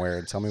be somewhere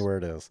and tell me where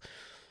it is.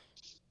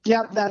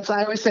 Yep,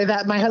 I always say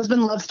that. My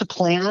husband loves to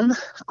plan,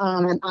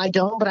 and I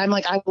don't, but I'm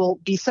like, I will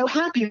be so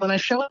happy when I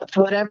show up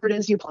to whatever it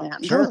is you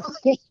plan. Sure.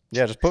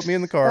 Yeah, just put me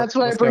in the car. That's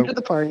what I bring to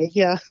the party.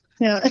 Yeah,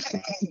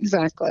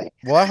 exactly.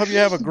 Well, I hope you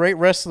have a great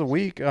rest of the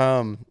week.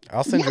 I'll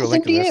send you a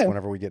link to this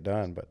whenever we get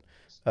done.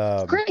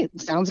 But great.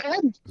 Sounds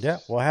good. Yeah,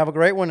 well, have a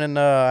great one, and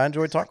I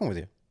enjoyed talking with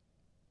you.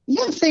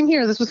 Yeah, same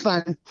here. This was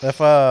fun. If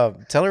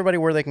tell everybody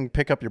where they can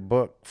pick up your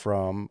book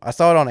from. I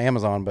saw it on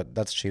Amazon, but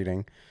that's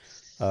cheating.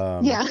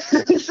 Yeah.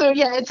 So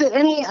it's at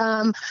any.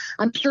 I'm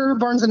sure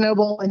Barnes and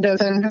Noble in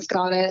Dothan has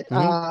got it.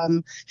 Mm-hmm.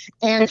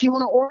 And if you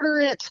want to order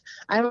it,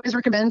 I always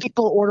recommend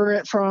people order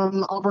it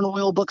from Auburn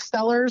Oil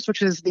Booksellers,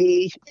 which is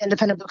the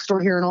independent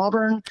bookstore here in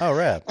Auburn. Oh,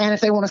 rad. And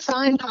if they want a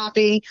signed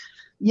copy,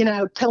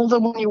 tell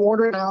them when you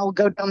order it, and I'll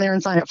go down there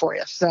and sign it for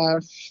you. So,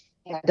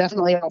 yeah,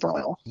 definitely Auburn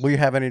Oil. Will you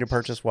have any to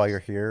purchase while you're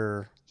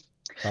here?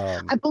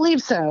 I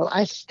believe so.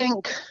 I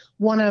think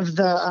one of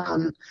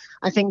the,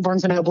 I think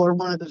Barnes & Noble or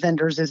one of the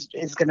vendors is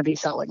going to be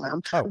selling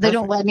them. Oh, they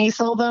don't let me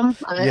sell them.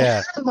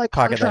 Yeah, I'm like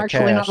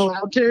contractually not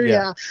allowed to.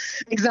 Yeah,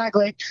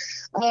 exactly.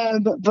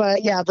 But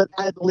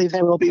I believe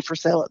they will be for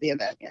sale at the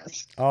event.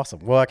 Yes. Awesome.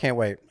 Well, I can't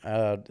wait.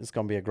 It's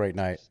going to be a great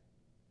night.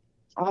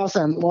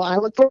 Awesome. Well, I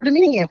look forward to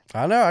meeting you.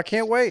 I know. I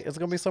can't wait. It's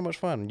going to be so much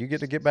fun. You get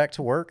to get back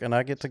to work, and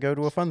I get to go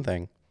to a fun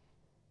thing.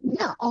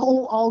 Yeah,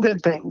 all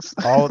good things.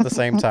 All at the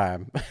same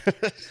time.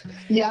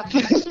 Yeah.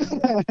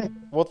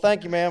 Well,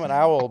 thank you, ma'am, and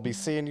I will be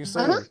seeing you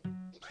soon.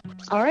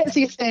 All right,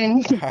 see you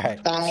soon. All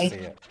right, bye.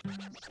 See ya.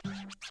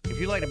 If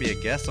you'd like to be a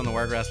guest on the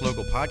Wiregrass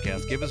Local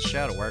podcast, give us a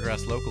shout at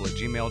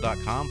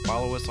wiregrasslocal@gmail.com.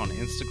 Follow us on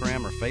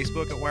Instagram or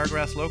Facebook at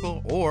Wiregrass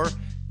Local, or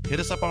hit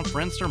us up on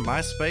Friendster,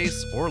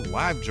 MySpace, or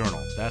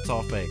LiveJournal. That's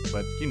all fake,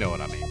 but you know what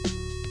I mean.